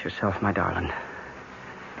 Brace yourself, my darling.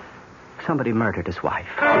 Somebody murdered his wife.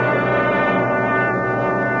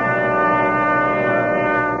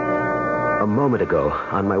 A moment ago,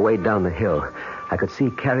 on my way down the hill, I could see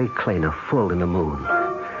Carrie Klena full in the moon.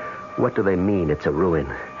 What do they mean it's a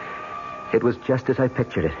ruin? It was just as I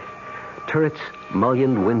pictured it. turrets,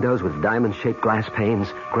 mullioned windows with diamond-shaped glass panes,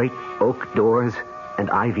 great oak doors, and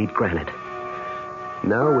ivied granite.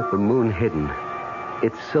 Now, with the moon hidden,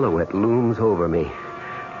 its silhouette looms over me,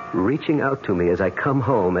 reaching out to me as I come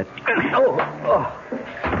home at...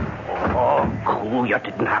 Cool, you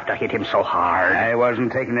didn't have to hit him so hard. I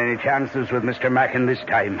wasn't taking any chances with Mr. Mackin this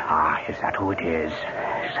time. Ah, is that who it is?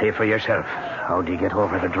 Say for yourself. How'd you get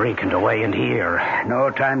over the drink and away and here? No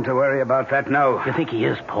time to worry about that now. You think he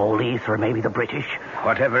is police or maybe the British?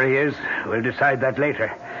 Whatever he is, we'll decide that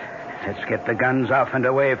later. Let's get the guns off and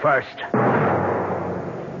away first.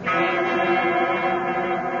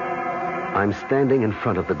 I'm standing in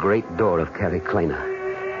front of the great door of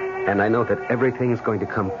Carriclena, and I know that everything's going to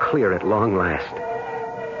come clear at long last.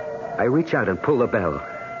 I reach out and pull the bell.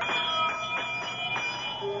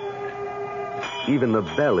 Even the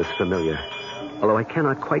bell is familiar, although I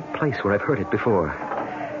cannot quite place where I've heard it before.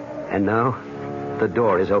 And now, the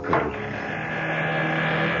door is opening.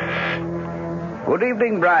 Good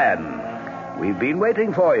evening, Brian. We've been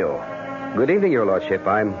waiting for you. Good evening, Your Lordship.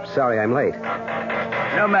 I'm sorry I'm late.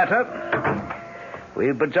 No matter.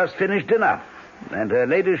 We've but just finished dinner, and her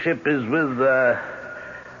ladyship is with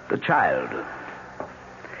the child.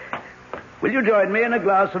 Will you join me in a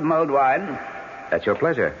glass of mulled wine? At your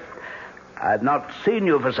pleasure. I've not seen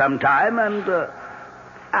you for some time, and...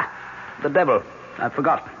 the devil. I've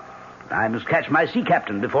forgotten. I must catch my sea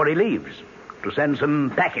captain before he leaves to send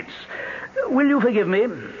some packets. Will you forgive me?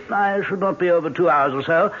 I should not be over 2 hours or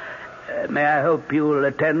so. May I hope you will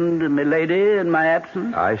attend milady in my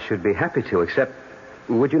absence? I should be happy to, except...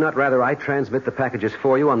 Would you not rather I transmit the packages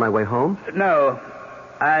for you on my way home? No.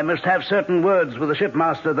 I must have certain words with the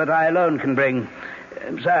shipmaster that I alone can bring.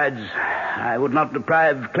 Besides, I would not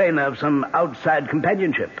deprive Klena of some outside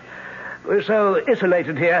companionship. We're so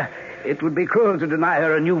isolated here, it would be cruel to deny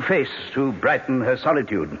her a new face to brighten her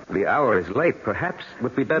solitude. The hour is late. Perhaps it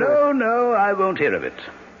would be better... No, I won't hear of it.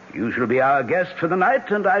 You shall be our guest for the night,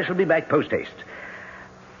 and I shall be back post-haste.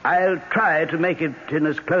 I'll try to make it in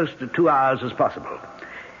as close to 2 hours as possible.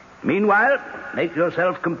 Meanwhile, make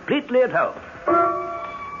yourself completely at home.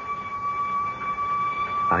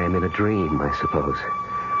 I am in a dream, I suppose.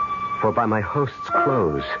 For by my host's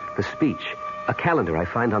clothes, the speech, a calendar I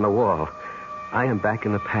find on the wall, I am back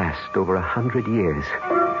in the past over 100 years.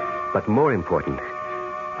 But more important,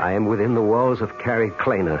 I am within the walls of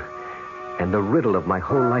Carriclena, and the riddle of my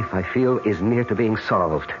whole life, I feel, is near to being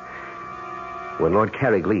solved. When Lord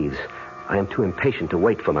Carrig leaves, I am too impatient to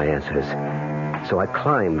wait for my answers. So I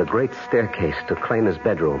climb the great staircase to Klena's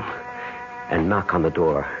bedroom and knock on the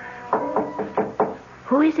door.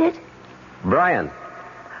 Who is it? Brian.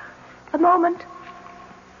 A moment.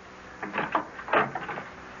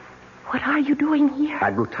 What are you doing here?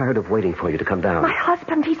 I grew tired of waiting for you to come down. My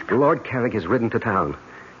husband, he's... Lord Carrig has ridden to town.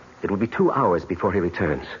 It will be 2 hours before he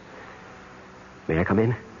returns. May I come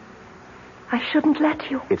in? I shouldn't let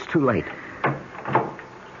you. It's too late.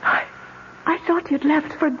 I thought you'd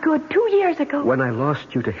left for good 2 years ago. When I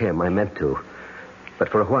lost you to him, I meant to. But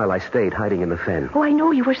for a while, I stayed hiding in the fen. Oh, I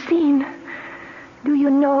know you were seen. Do you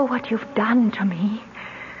know what you've done to me?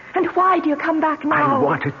 And why do you come back now? I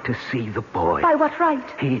wanted to see the boy. By what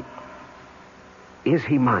right? Is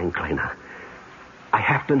he mine, Klena? I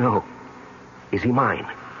have to know. Is he mine?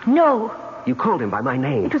 No. You called him by my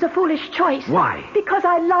name. It was a foolish choice. Why? Because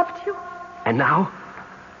I loved you. And now?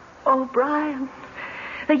 Oh, Brian.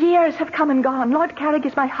 The years have come and gone. Lord Carrig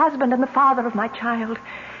is my husband and the father of my child.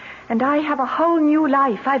 And I have a whole new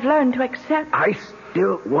life I've learned to accept. I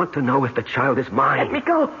still want to know if the child is mine. Let me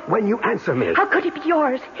go. When you answer me. How could he be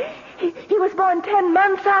yours? He was born 10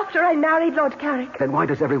 months after I married Lord Carrig. Then why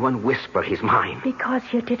does everyone whisper he's mine? Because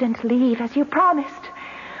you didn't leave as you promised.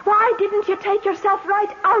 Why didn't you take yourself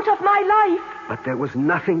right out of my life? But there was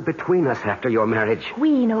nothing between us after your marriage.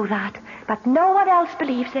 We know that, but no one else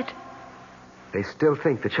believes it. They still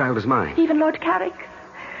think the child is mine. Even Lord Carrig.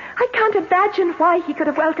 I can't imagine why he could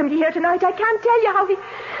have welcomed you here tonight. I can't tell you how he...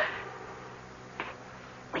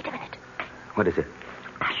 Wait a minute. What is it?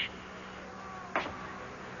 Hush.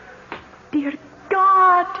 Dear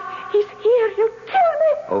God, he's here. He'll kill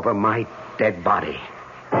me. Over my dead body.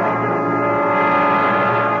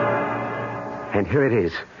 And here it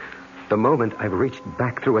is. The moment I've reached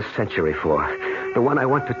back through a century for. The one I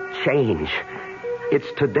want to change. It's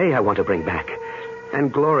today I want to bring back.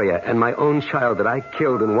 And Gloria and my own child that I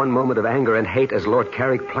killed in one moment of anger and hate as Lord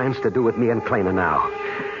Carrig plans to do with me and Klena now.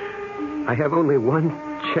 I have only one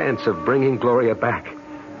chance of bringing Gloria back.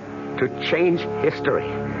 To change history.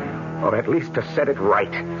 Or at least to set it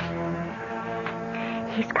right.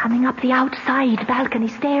 He's coming up the outside balcony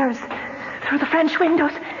stairs. through the French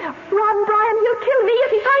windows. Run, Brian. He'll kill me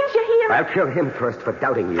if he finds you here. I'll kill him first for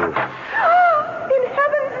doubting you. In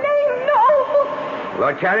heaven's name, no.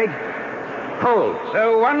 Lord Carrick, hold.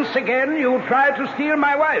 So once again you try to steal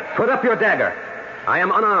my wife. Put up your dagger. I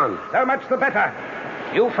am unarmed. So much the better.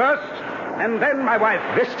 You first, and then my wife.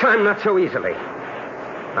 This time not so easily.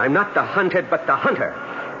 I'm not the hunted, but the hunter.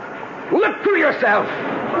 Look to yourself!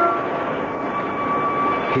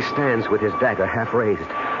 He stands with his dagger half raised,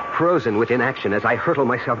 frozen with inaction as I hurtle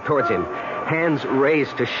myself towards him, hands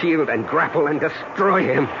raised to shield and grapple and destroy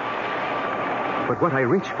him. But what I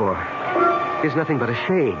reach for is nothing but a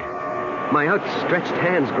shade. My outstretched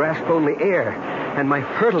hands grasp only air, and my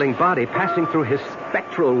hurtling body, passing through his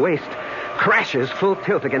spectral waist, crashes full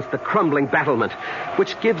tilt against the crumbling battlement,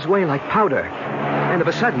 which gives way like powder. And of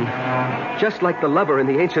a sudden, just like the lubber in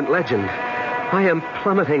the ancient legend, I am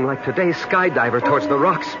plummeting like today's skydiver towards the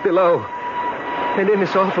rocks below. And in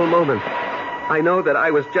this awful moment, I know that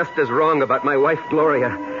I was just as wrong about my wife,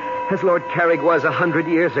 Gloria, as Lord Carrick was 100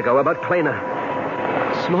 years ago about Plana.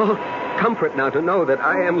 Small comfort now to know that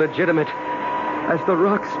I am legitimate as the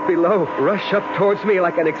rocks below rush up towards me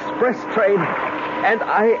like an express train, and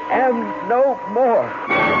I am no more.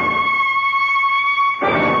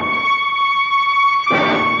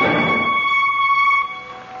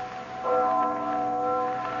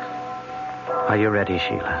 Are you ready,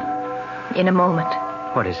 Sheila? In a moment.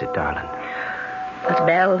 What is it, darling? That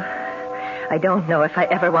bell. I don't know if I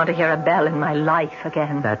ever want to hear a bell in my life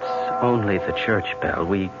again. That's only the church bell.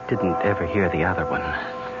 We didn't ever hear the other one.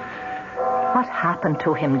 What happened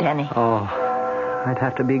to him, Denny? Oh, I'd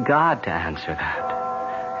have to be God to answer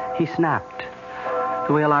that. He snapped.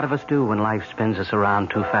 The way a lot of us do when life spins us around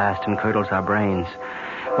too fast and curdles our brains.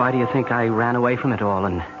 Why do you think I ran away from it all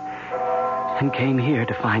and came here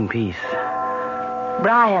to find peace?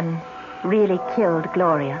 Brian really killed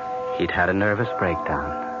Gloria. He'd had a nervous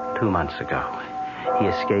breakdown 2 months ago. He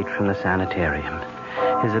escaped from the sanitarium.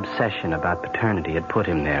 His obsession about paternity had put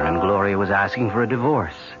him there, and Gloria was asking for a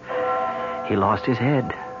divorce. He lost his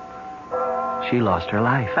head. She lost her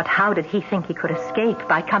life. But how did he think he could escape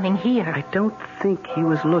by coming here? I don't think he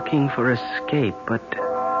was looking for escape, but...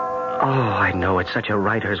 Oh, I know it's such a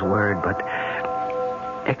writer's word, but...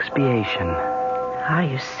 expiation. Are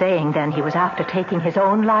you saying, then, he was after taking his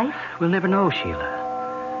own life? We'll never know, Sheila.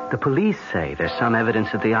 The police say there's some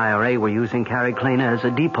evidence that the IRA were using Carrick-Clana as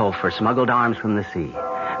a depot for smuggled arms from the sea.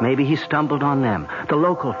 Maybe he stumbled on them. The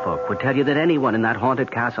local folk would tell you that anyone in that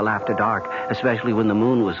haunted castle after dark, especially when the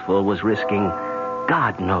moon was full, was risking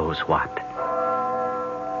God knows what.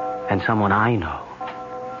 And someone I know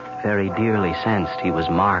very dearly sensed he was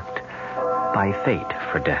marked by fate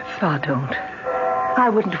for death. Oh, don't. I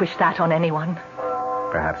wouldn't wish that on anyone.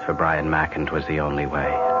 Perhaps for Brian Macken 'twas the only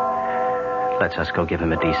way. Let's us go give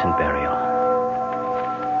him a decent burial.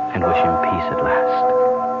 And wish him peace at last.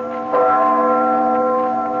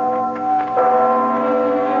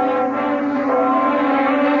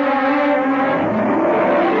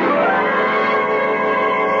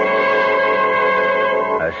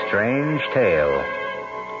 A strange tale.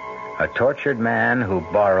 A tortured man who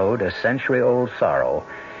borrowed a century-old sorrow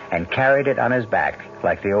and carried it on his back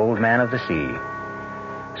like the old man of the sea.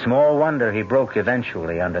 Small wonder he broke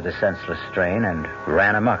eventually under the senseless strain and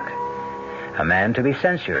ran amok. A man to be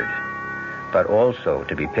censured, but also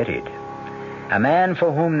to be pitied. A man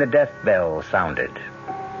for whom the death bell sounded.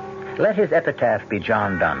 Let his epitaph be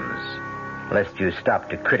John Donne's, lest you stop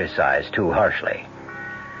to criticize too harshly.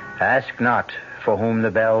 Ask not for whom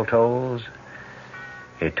the bell tolls.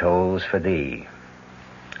 It tolls for thee.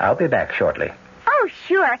 I'll be back shortly. Oh,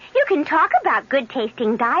 sure. You can talk about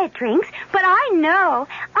good-tasting diet drinks, but I know.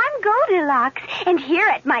 I'm Goldilocks, and here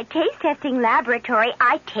at my taste-testing laboratory,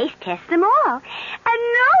 I taste-test them all. And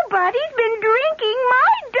nobody's been drinking my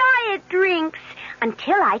diet drinks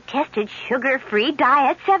until I tested sugar-free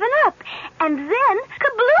Diet 7-Up. And then,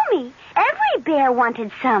 kabloomy! Every bear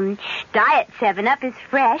wanted some. Diet 7-Up is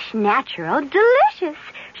fresh, natural, delicious.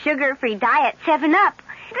 Sugar-free Diet 7-Up.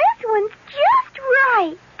 This one's just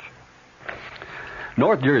right.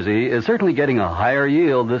 North Jersey is certainly getting a higher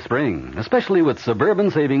yield this spring, especially with Suburban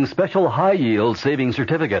Savings Special High Yield Savings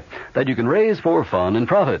Certificate that you can raise for fun and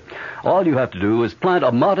profit. All you have to do is plant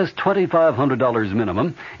a modest $2,500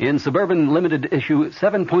 minimum in Suburban Limited Issue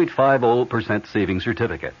 7.50% Savings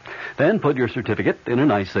Certificate. Then put your certificate in a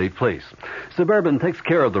nice, safe place. Suburban takes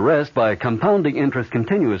care of the rest by compounding interest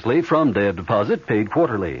continuously from day of deposit paid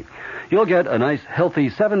quarterly. You'll get a nice, healthy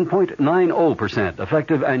 7.90%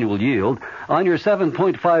 effective annual yield on your $7,500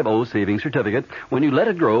 7.50 savings certificate when you let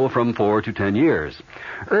it grow from 4 to 10 years.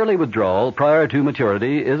 Early withdrawal prior to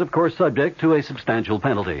maturity is, of course, subject to a substantial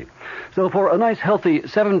penalty. So for a nice, healthy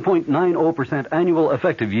 7.90% annual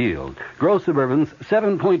effective yield, grow Suburban's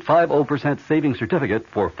 7.50% savings certificate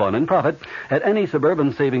for fun and profit at any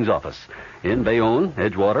Suburban savings office in Bayonne,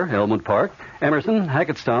 Edgewater, Elmwood Park, Emerson,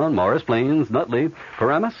 Hackettstown, Morris Plains, Nutley,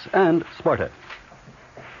 Paramus, and Sparta.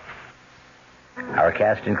 Our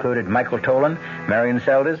cast included Michael Tolan, Marion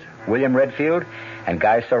Seldes, William Redfield, and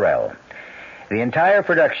Guy Sorrell. The entire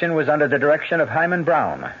production was under the direction of Hyman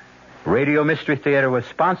Brown. Radio Mystery Theater was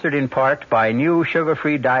sponsored in part by new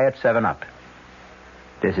sugar-free Diet 7-Up.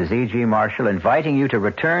 This is E.G. Marshall inviting you to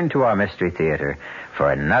return to our Mystery Theater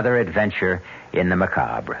for another adventure in the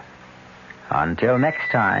macabre. Until next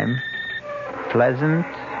time, pleasant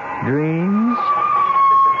dreams.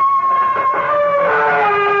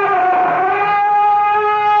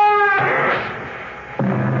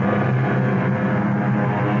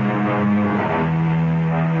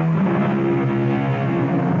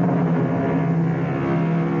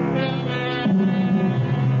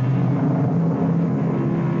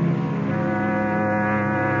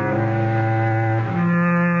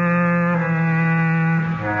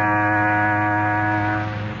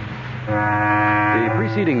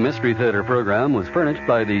 Mystery Theater program was furnished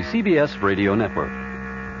by the CBS Radio Network.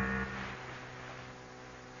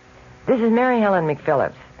 This is Mary Helen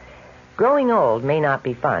McPhillips. Growing old may not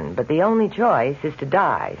be fun, but the only choice is to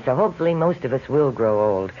die, so hopefully most of us will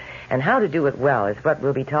grow old. And how to do it well is what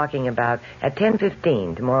we'll be talking about at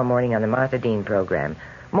 10:15 tomorrow morning on the Martha Dean program.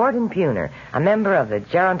 Morton Puner, a member of the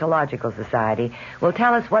Gerontological Society, will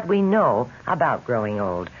tell us what we know about growing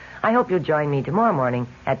old. I hope you'll join me tomorrow morning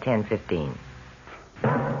at 10:15.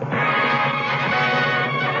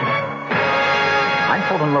 I'm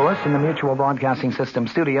Fulton Lewis in the Mutual Broadcasting System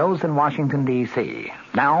studios in Washington, D.C.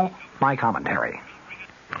 Now, my commentary.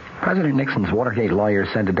 President Nixon's Watergate lawyer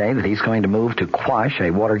said today that he's going to move to quash a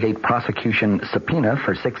Watergate prosecution subpoena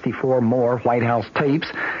for 64 more White House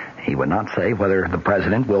tapes. He would not say whether the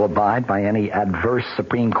president will abide by any adverse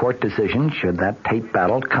Supreme Court decision should that tape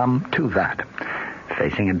battle come to that.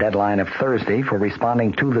 Facing a deadline of Thursday for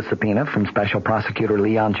responding to the subpoena from Special Prosecutor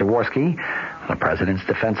Leon Jaworski, the president's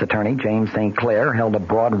defense attorney, James St. Clair, held a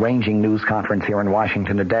broad-ranging news conference here in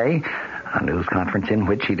Washington today, a news conference in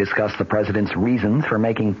which he discussed the president's reasons for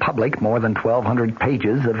making public more than 1,200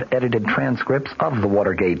 pages of edited transcripts of the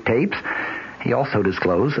Watergate tapes. He also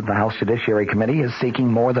disclosed that the House Judiciary Committee is seeking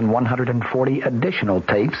more than 140 additional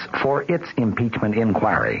tapes for its impeachment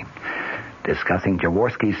inquiry. Discussing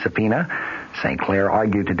Jaworski's subpoena, St. Clair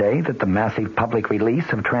argued today that the massive public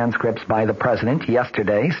release of transcripts by the president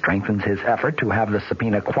yesterday strengthens his effort to have the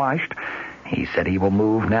subpoena quashed. He said he will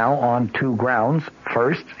move now on two grounds.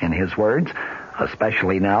 First, in his words,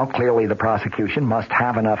 especially now, clearly the prosecution must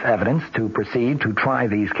have enough evidence to proceed to try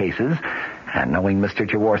these cases. And knowing Mr.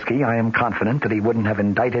 Jaworski, I am confident that he wouldn't have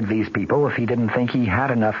indicted these people if he didn't think he had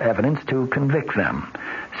enough evidence to convict them.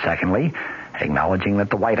 Secondly, acknowledging that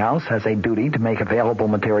the White House has a duty to make available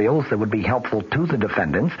materials that would be helpful to the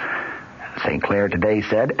defendants, St. Clair today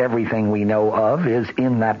said everything we know of is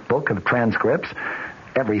in that book of transcripts.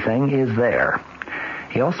 Everything is there.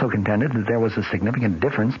 He also contended that there was a significant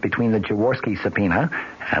difference between the Jaworski subpoena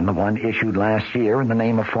and the one issued last year in the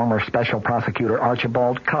name of former Special Prosecutor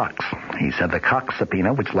Archibald Cox. He said the Cox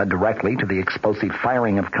subpoena, which led directly to the explosive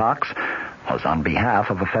firing of Cox, was on behalf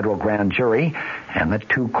of a federal grand jury, and the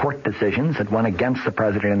two court decisions that went against the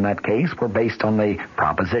president in that case were based on the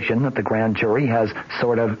proposition that the grand jury has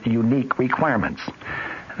sort of unique requirements.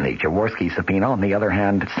 The Jaworski subpoena, on the other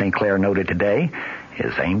hand, St. Clair noted today,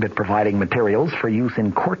 is aimed at providing materials for use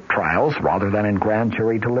in court trials rather than in grand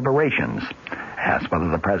jury deliberations. Asked whether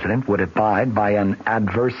the president would abide by an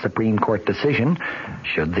adverse Supreme Court decision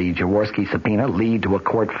should the Jaworski subpoena lead to a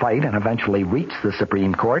court fight and eventually reach the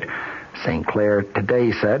Supreme Court, St. Clair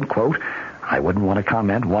today said, quote, I wouldn't want to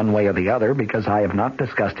comment one way or the other because I have not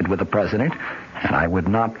discussed it with the president, and I would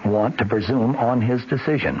not want to presume on his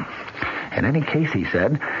decision. In any case, he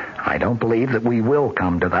said, I don't believe that we will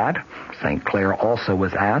come to that. St. Clair also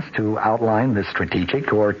was asked to outline the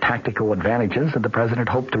strategic or tactical advantages that the president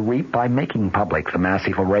hoped to reap by making public the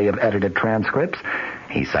massive array of edited transcripts.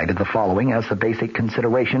 He cited the following as the basic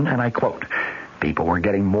consideration, and I quote, people were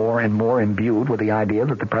getting more and more imbued with the idea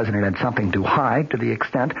that the president had something to hide to the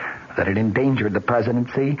extent that it endangered the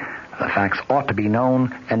presidency. The facts ought to be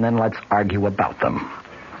known, and then let's argue about them.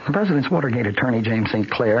 The president's Watergate attorney, James St.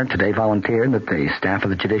 Clair, today volunteered that the staff of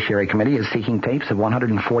the Judiciary Committee is seeking tapes of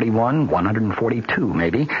 141, 142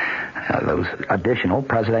 maybe, those additional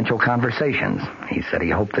presidential conversations. He said he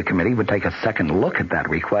hoped the committee would take a second look at that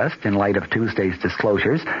request in light of Tuesday's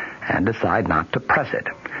disclosures and decide not to press it.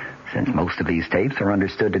 Since most of these tapes are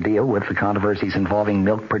understood to deal with the controversies involving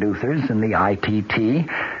milk producers and the ITT,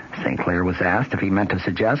 St. Clair was asked if he meant to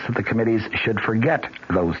suggest that the committees should forget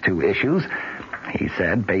those two issues. He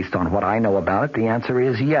said, based on what I know about it, the answer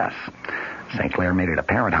is yes. St. Clair made it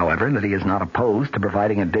apparent, however, that he is not opposed to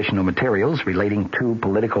providing additional materials relating to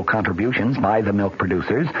political contributions by the milk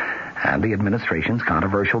producers and the administration's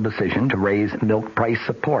controversial decision to raise milk price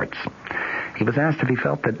supports. He was asked if he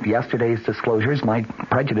felt that yesterday's disclosures might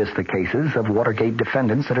prejudice the cases of Watergate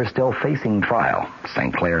defendants that are still facing trial.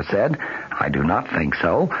 St. Clair said, I do not think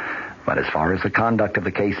so. But as far as the conduct of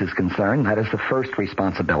the case is concerned, that is the first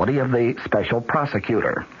responsibility of the special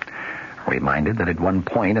prosecutor. Reminded that at one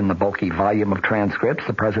point in the bulky volume of transcripts,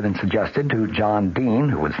 the president suggested to John Dean,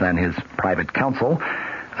 who was then his private counsel,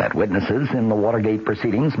 that witnesses in the Watergate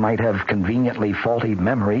proceedings might have conveniently faulty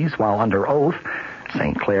memories while under oath,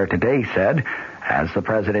 St. Clair today said, as the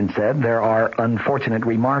president said, there are unfortunate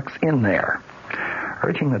remarks in there.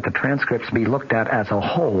 Urging that the transcripts be looked at as a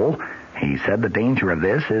whole, he said the danger of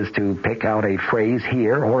this is to pick out a phrase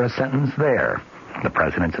here or a sentence there. The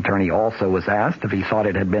president's attorney also was asked if he thought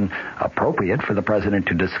it had been appropriate for the president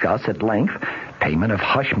to discuss at length payment of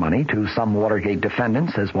hush money to some Watergate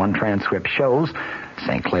defendants, as one transcript shows.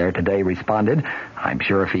 St. Clair today responded, I'm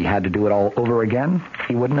sure if he had to do it all over again,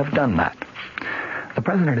 he wouldn't have done that. The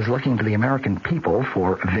president is looking to the American people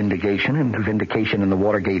for vindication in the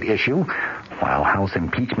Watergate issue, while House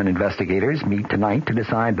impeachment investigators meet tonight to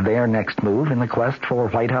decide their next move in the quest for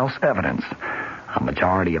White House evidence. A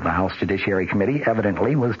majority of the House Judiciary Committee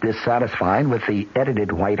evidently was dissatisfied with the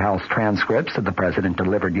edited White House transcripts that the president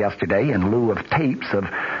delivered yesterday in lieu of tapes of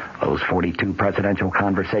those 42 presidential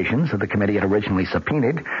conversations that the committee had originally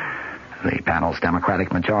subpoenaed. The panel's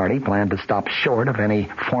Democratic majority planned to stop short of any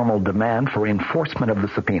formal demand for enforcement of the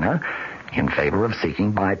subpoena in favor of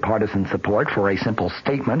seeking bipartisan support for a simple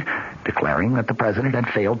statement declaring that the president had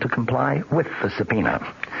failed to comply with the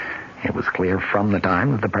subpoena. It was clear from the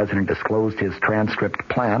time that the president disclosed his transcript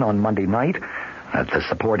plan on Monday night that the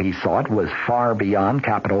support he sought was far beyond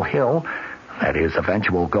Capitol Hill, that his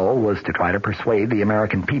eventual goal was to try to persuade the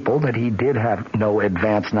American people that he did have no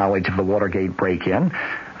advance knowledge of the Watergate break-in,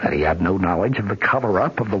 that he had no knowledge of the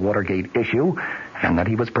cover-up of the Watergate issue, and that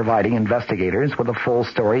he was providing investigators with a full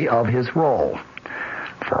story of his role.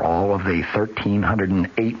 For all of the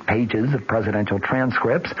 1,308 pages of presidential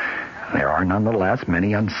transcripts, there are nonetheless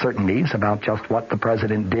many uncertainties about just what the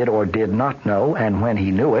president did or did not know and when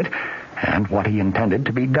he knew it, and what he intended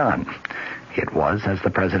to be done. It was, as the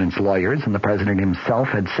president's lawyers and the president himself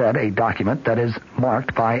had said, a document that is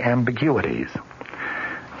marked by ambiguities.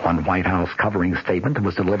 One White House covering statement that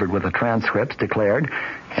was delivered with the transcripts declared,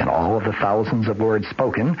 in all of the thousands of words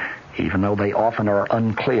spoken, even though they often are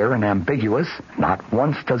unclear and ambiguous, not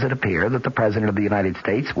once does it appear that the President of the United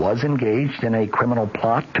States was engaged in a criminal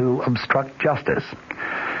plot to obstruct justice.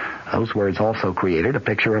 Those words also created a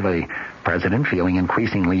picture of a president feeling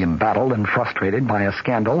increasingly embattled and frustrated by a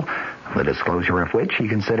scandal, the disclosure of which he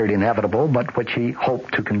considered inevitable, but which he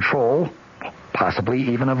hoped to control, possibly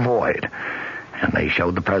even avoid. And they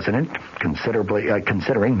showed the president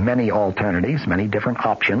considering many alternatives, many different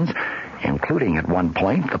options, including at one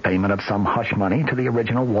point the payment of some hush money to the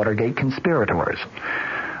original Watergate conspirators.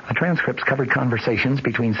 The transcripts covered conversations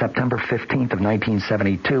between September 15th of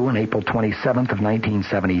 1972 and April 27th of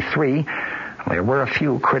 1973. There were a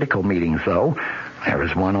few critical meetings, though. There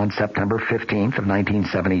was one on September 15th of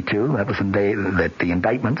 1972. That was the day that the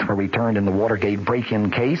indictments were returned in the Watergate break-in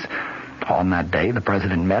case. On that day, the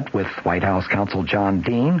president met with White House counsel John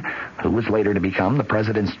Dean, who was later to become the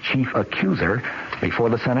president's chief accuser before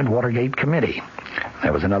the Senate Watergate Committee.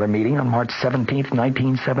 There was another meeting on March 17th,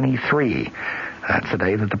 1973. That's the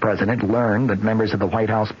day that the president learned that members of the White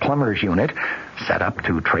House Plumbers Unit, set up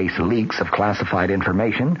to trace leaks of classified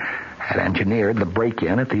information, had engineered the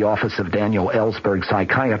break-in at the office of Daniel Ellsberg,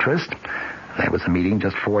 psychiatrist. There was a meeting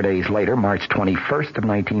just 4 days later, March 21st of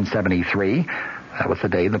 1973. That was the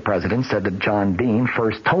day the president said that John Dean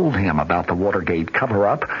first told him about the Watergate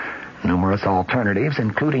cover-up. Numerous alternatives,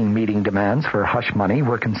 including meeting demands for hush money,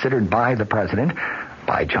 were considered by the president,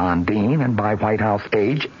 by John Dean, and by White House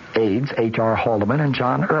aides H.R. Haldeman and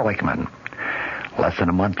John Ehrlichman. Less than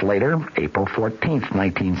a month later, April 14th,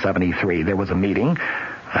 1973, there was a meeting.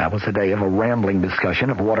 That was the day of a rambling discussion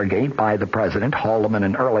of Watergate by the president, Haldeman,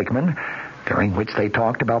 and Ehrlichman. during which they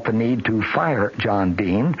talked about the need to fire John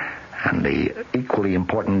Dean and the equally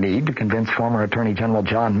important need to convince former Attorney General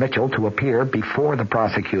John Mitchell to appear before the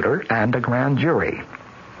prosecutor and a grand jury.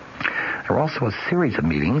 There were also a series of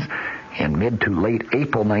meetings in mid to late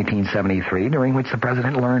April 1973, during which the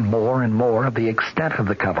president learned more and more of the extent of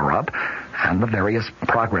the cover-up and the various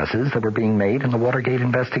progresses that were being made in the Watergate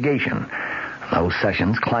investigation. Those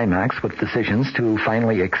sessions climaxed with decisions to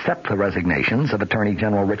finally accept the resignations of Attorney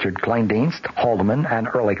General Richard Kleindienst, Haldeman, and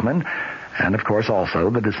Ehrlichman, and, of course, also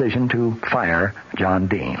the decision to fire John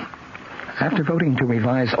Dean. After voting to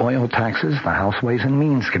revise oil taxes, the House Ways and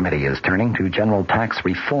Means Committee is turning to general tax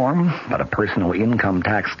reform, but a personal income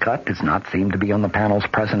tax cut does not seem to be on the panel's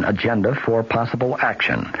present agenda for possible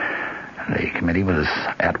action. The committee was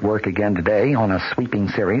at work again today on a sweeping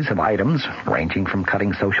series of items, ranging from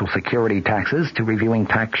cutting Social Security taxes to reviewing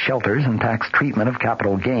tax shelters and tax treatment of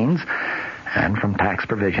capital gains, and from tax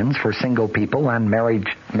provisions for single people and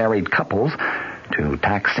married couples to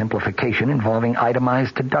tax simplification involving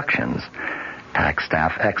itemized deductions. Tax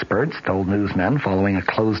staff experts told newsmen following a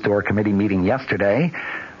closed-door committee meeting yesterday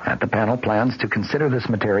that the panel plans to consider this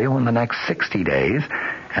material in the next 60 days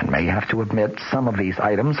and may have to omit some of these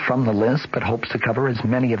items from the list, but hopes to cover as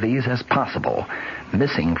many of these as possible.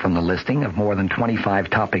 Missing from the listing of more than 25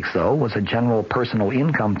 topics, though, was a general personal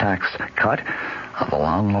income tax cut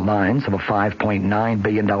along the lines of a $5.9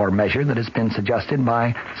 billion measure that has been suggested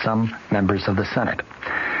by some members of the Senate.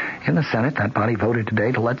 In the Senate, that body voted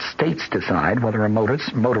today to let states decide whether a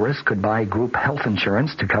motorist could buy group health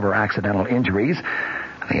insurance to cover accidental injuries.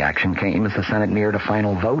 The action came as the Senate neared a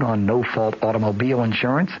final vote on no-fault automobile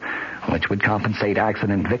insurance, which would compensate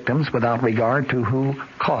accident victims without regard to who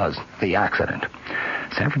caused the accident.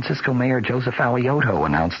 San Francisco Mayor Joseph Alioto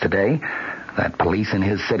announced today that police in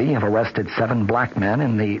his city have arrested 7 black men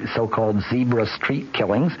in the so-called Zebra Street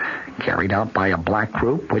killings carried out by a black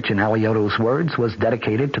group, which in Alioto's words was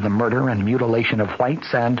dedicated to the murder and mutilation of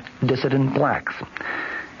whites and dissident blacks.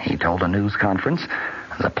 He told a news conference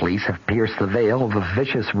the police have pierced the veil of a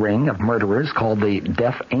vicious ring of murderers called the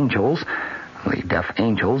Death Angels. The Death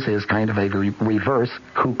Angels is kind of a reverse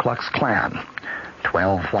Ku Klux Klan.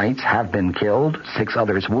 12 whites have been killed, 6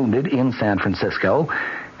 others wounded in San Francisco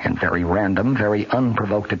in very random, very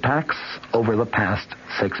unprovoked attacks over the past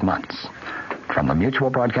 6 months. From the Mutual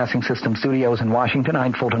Broadcasting System studios in Washington,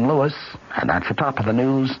 I'm Fulton Lewis, and that's the top of the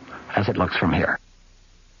news as it looks from here.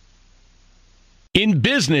 In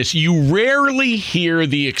business, you rarely hear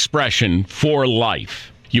the expression for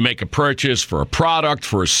life. You make a purchase for a product,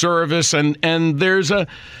 for a service, and there's a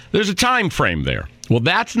time frame there. Well,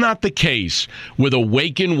 that's not the case with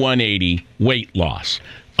Awaken 180 weight loss.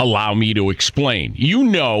 Allow me to explain. You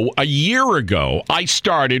know, a year ago, I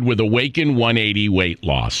started with Awaken 180 weight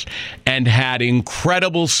loss and had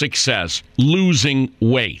incredible success losing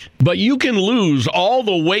weight. But you can lose all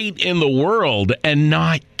the weight in the world and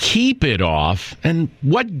not keep it off. And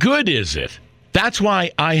what good is it? That's why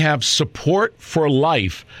I have support for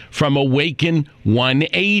life from Awaken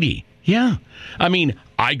 180. Yeah. I mean,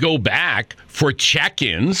 I go back for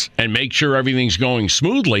check-ins and make sure everything's going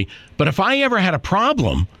smoothly. But if I ever had a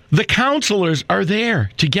problem, the counselors are there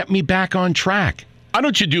to get me back on track. Why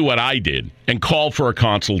don't you do what I did and call for a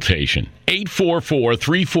consultation?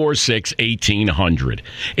 844-346-1800.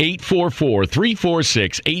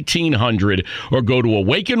 844-346-1800 or go to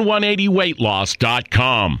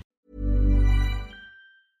awaken180weightloss.com.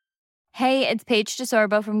 Hey, it's Paige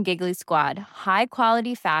DeSorbo from Giggly Squad. High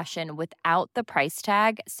quality fashion without the price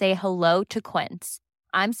tag. Say hello to Quince.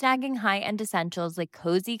 I'm snagging high-end essentials like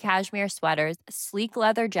cozy cashmere sweaters, sleek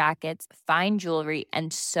leather jackets, fine jewelry,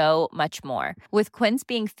 and so much more. With Quince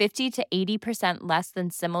being 50 to 80% less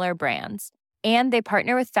than similar brands. And they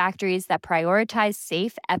partner with factories that prioritize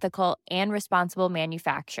safe, ethical, and responsible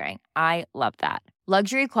manufacturing. I love that.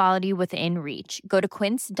 Luxury quality within reach. Go to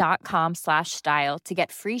quince.com/style to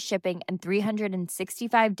get free shipping and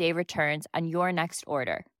 365-day returns on your next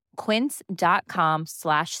order.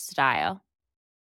 Quince.com/style.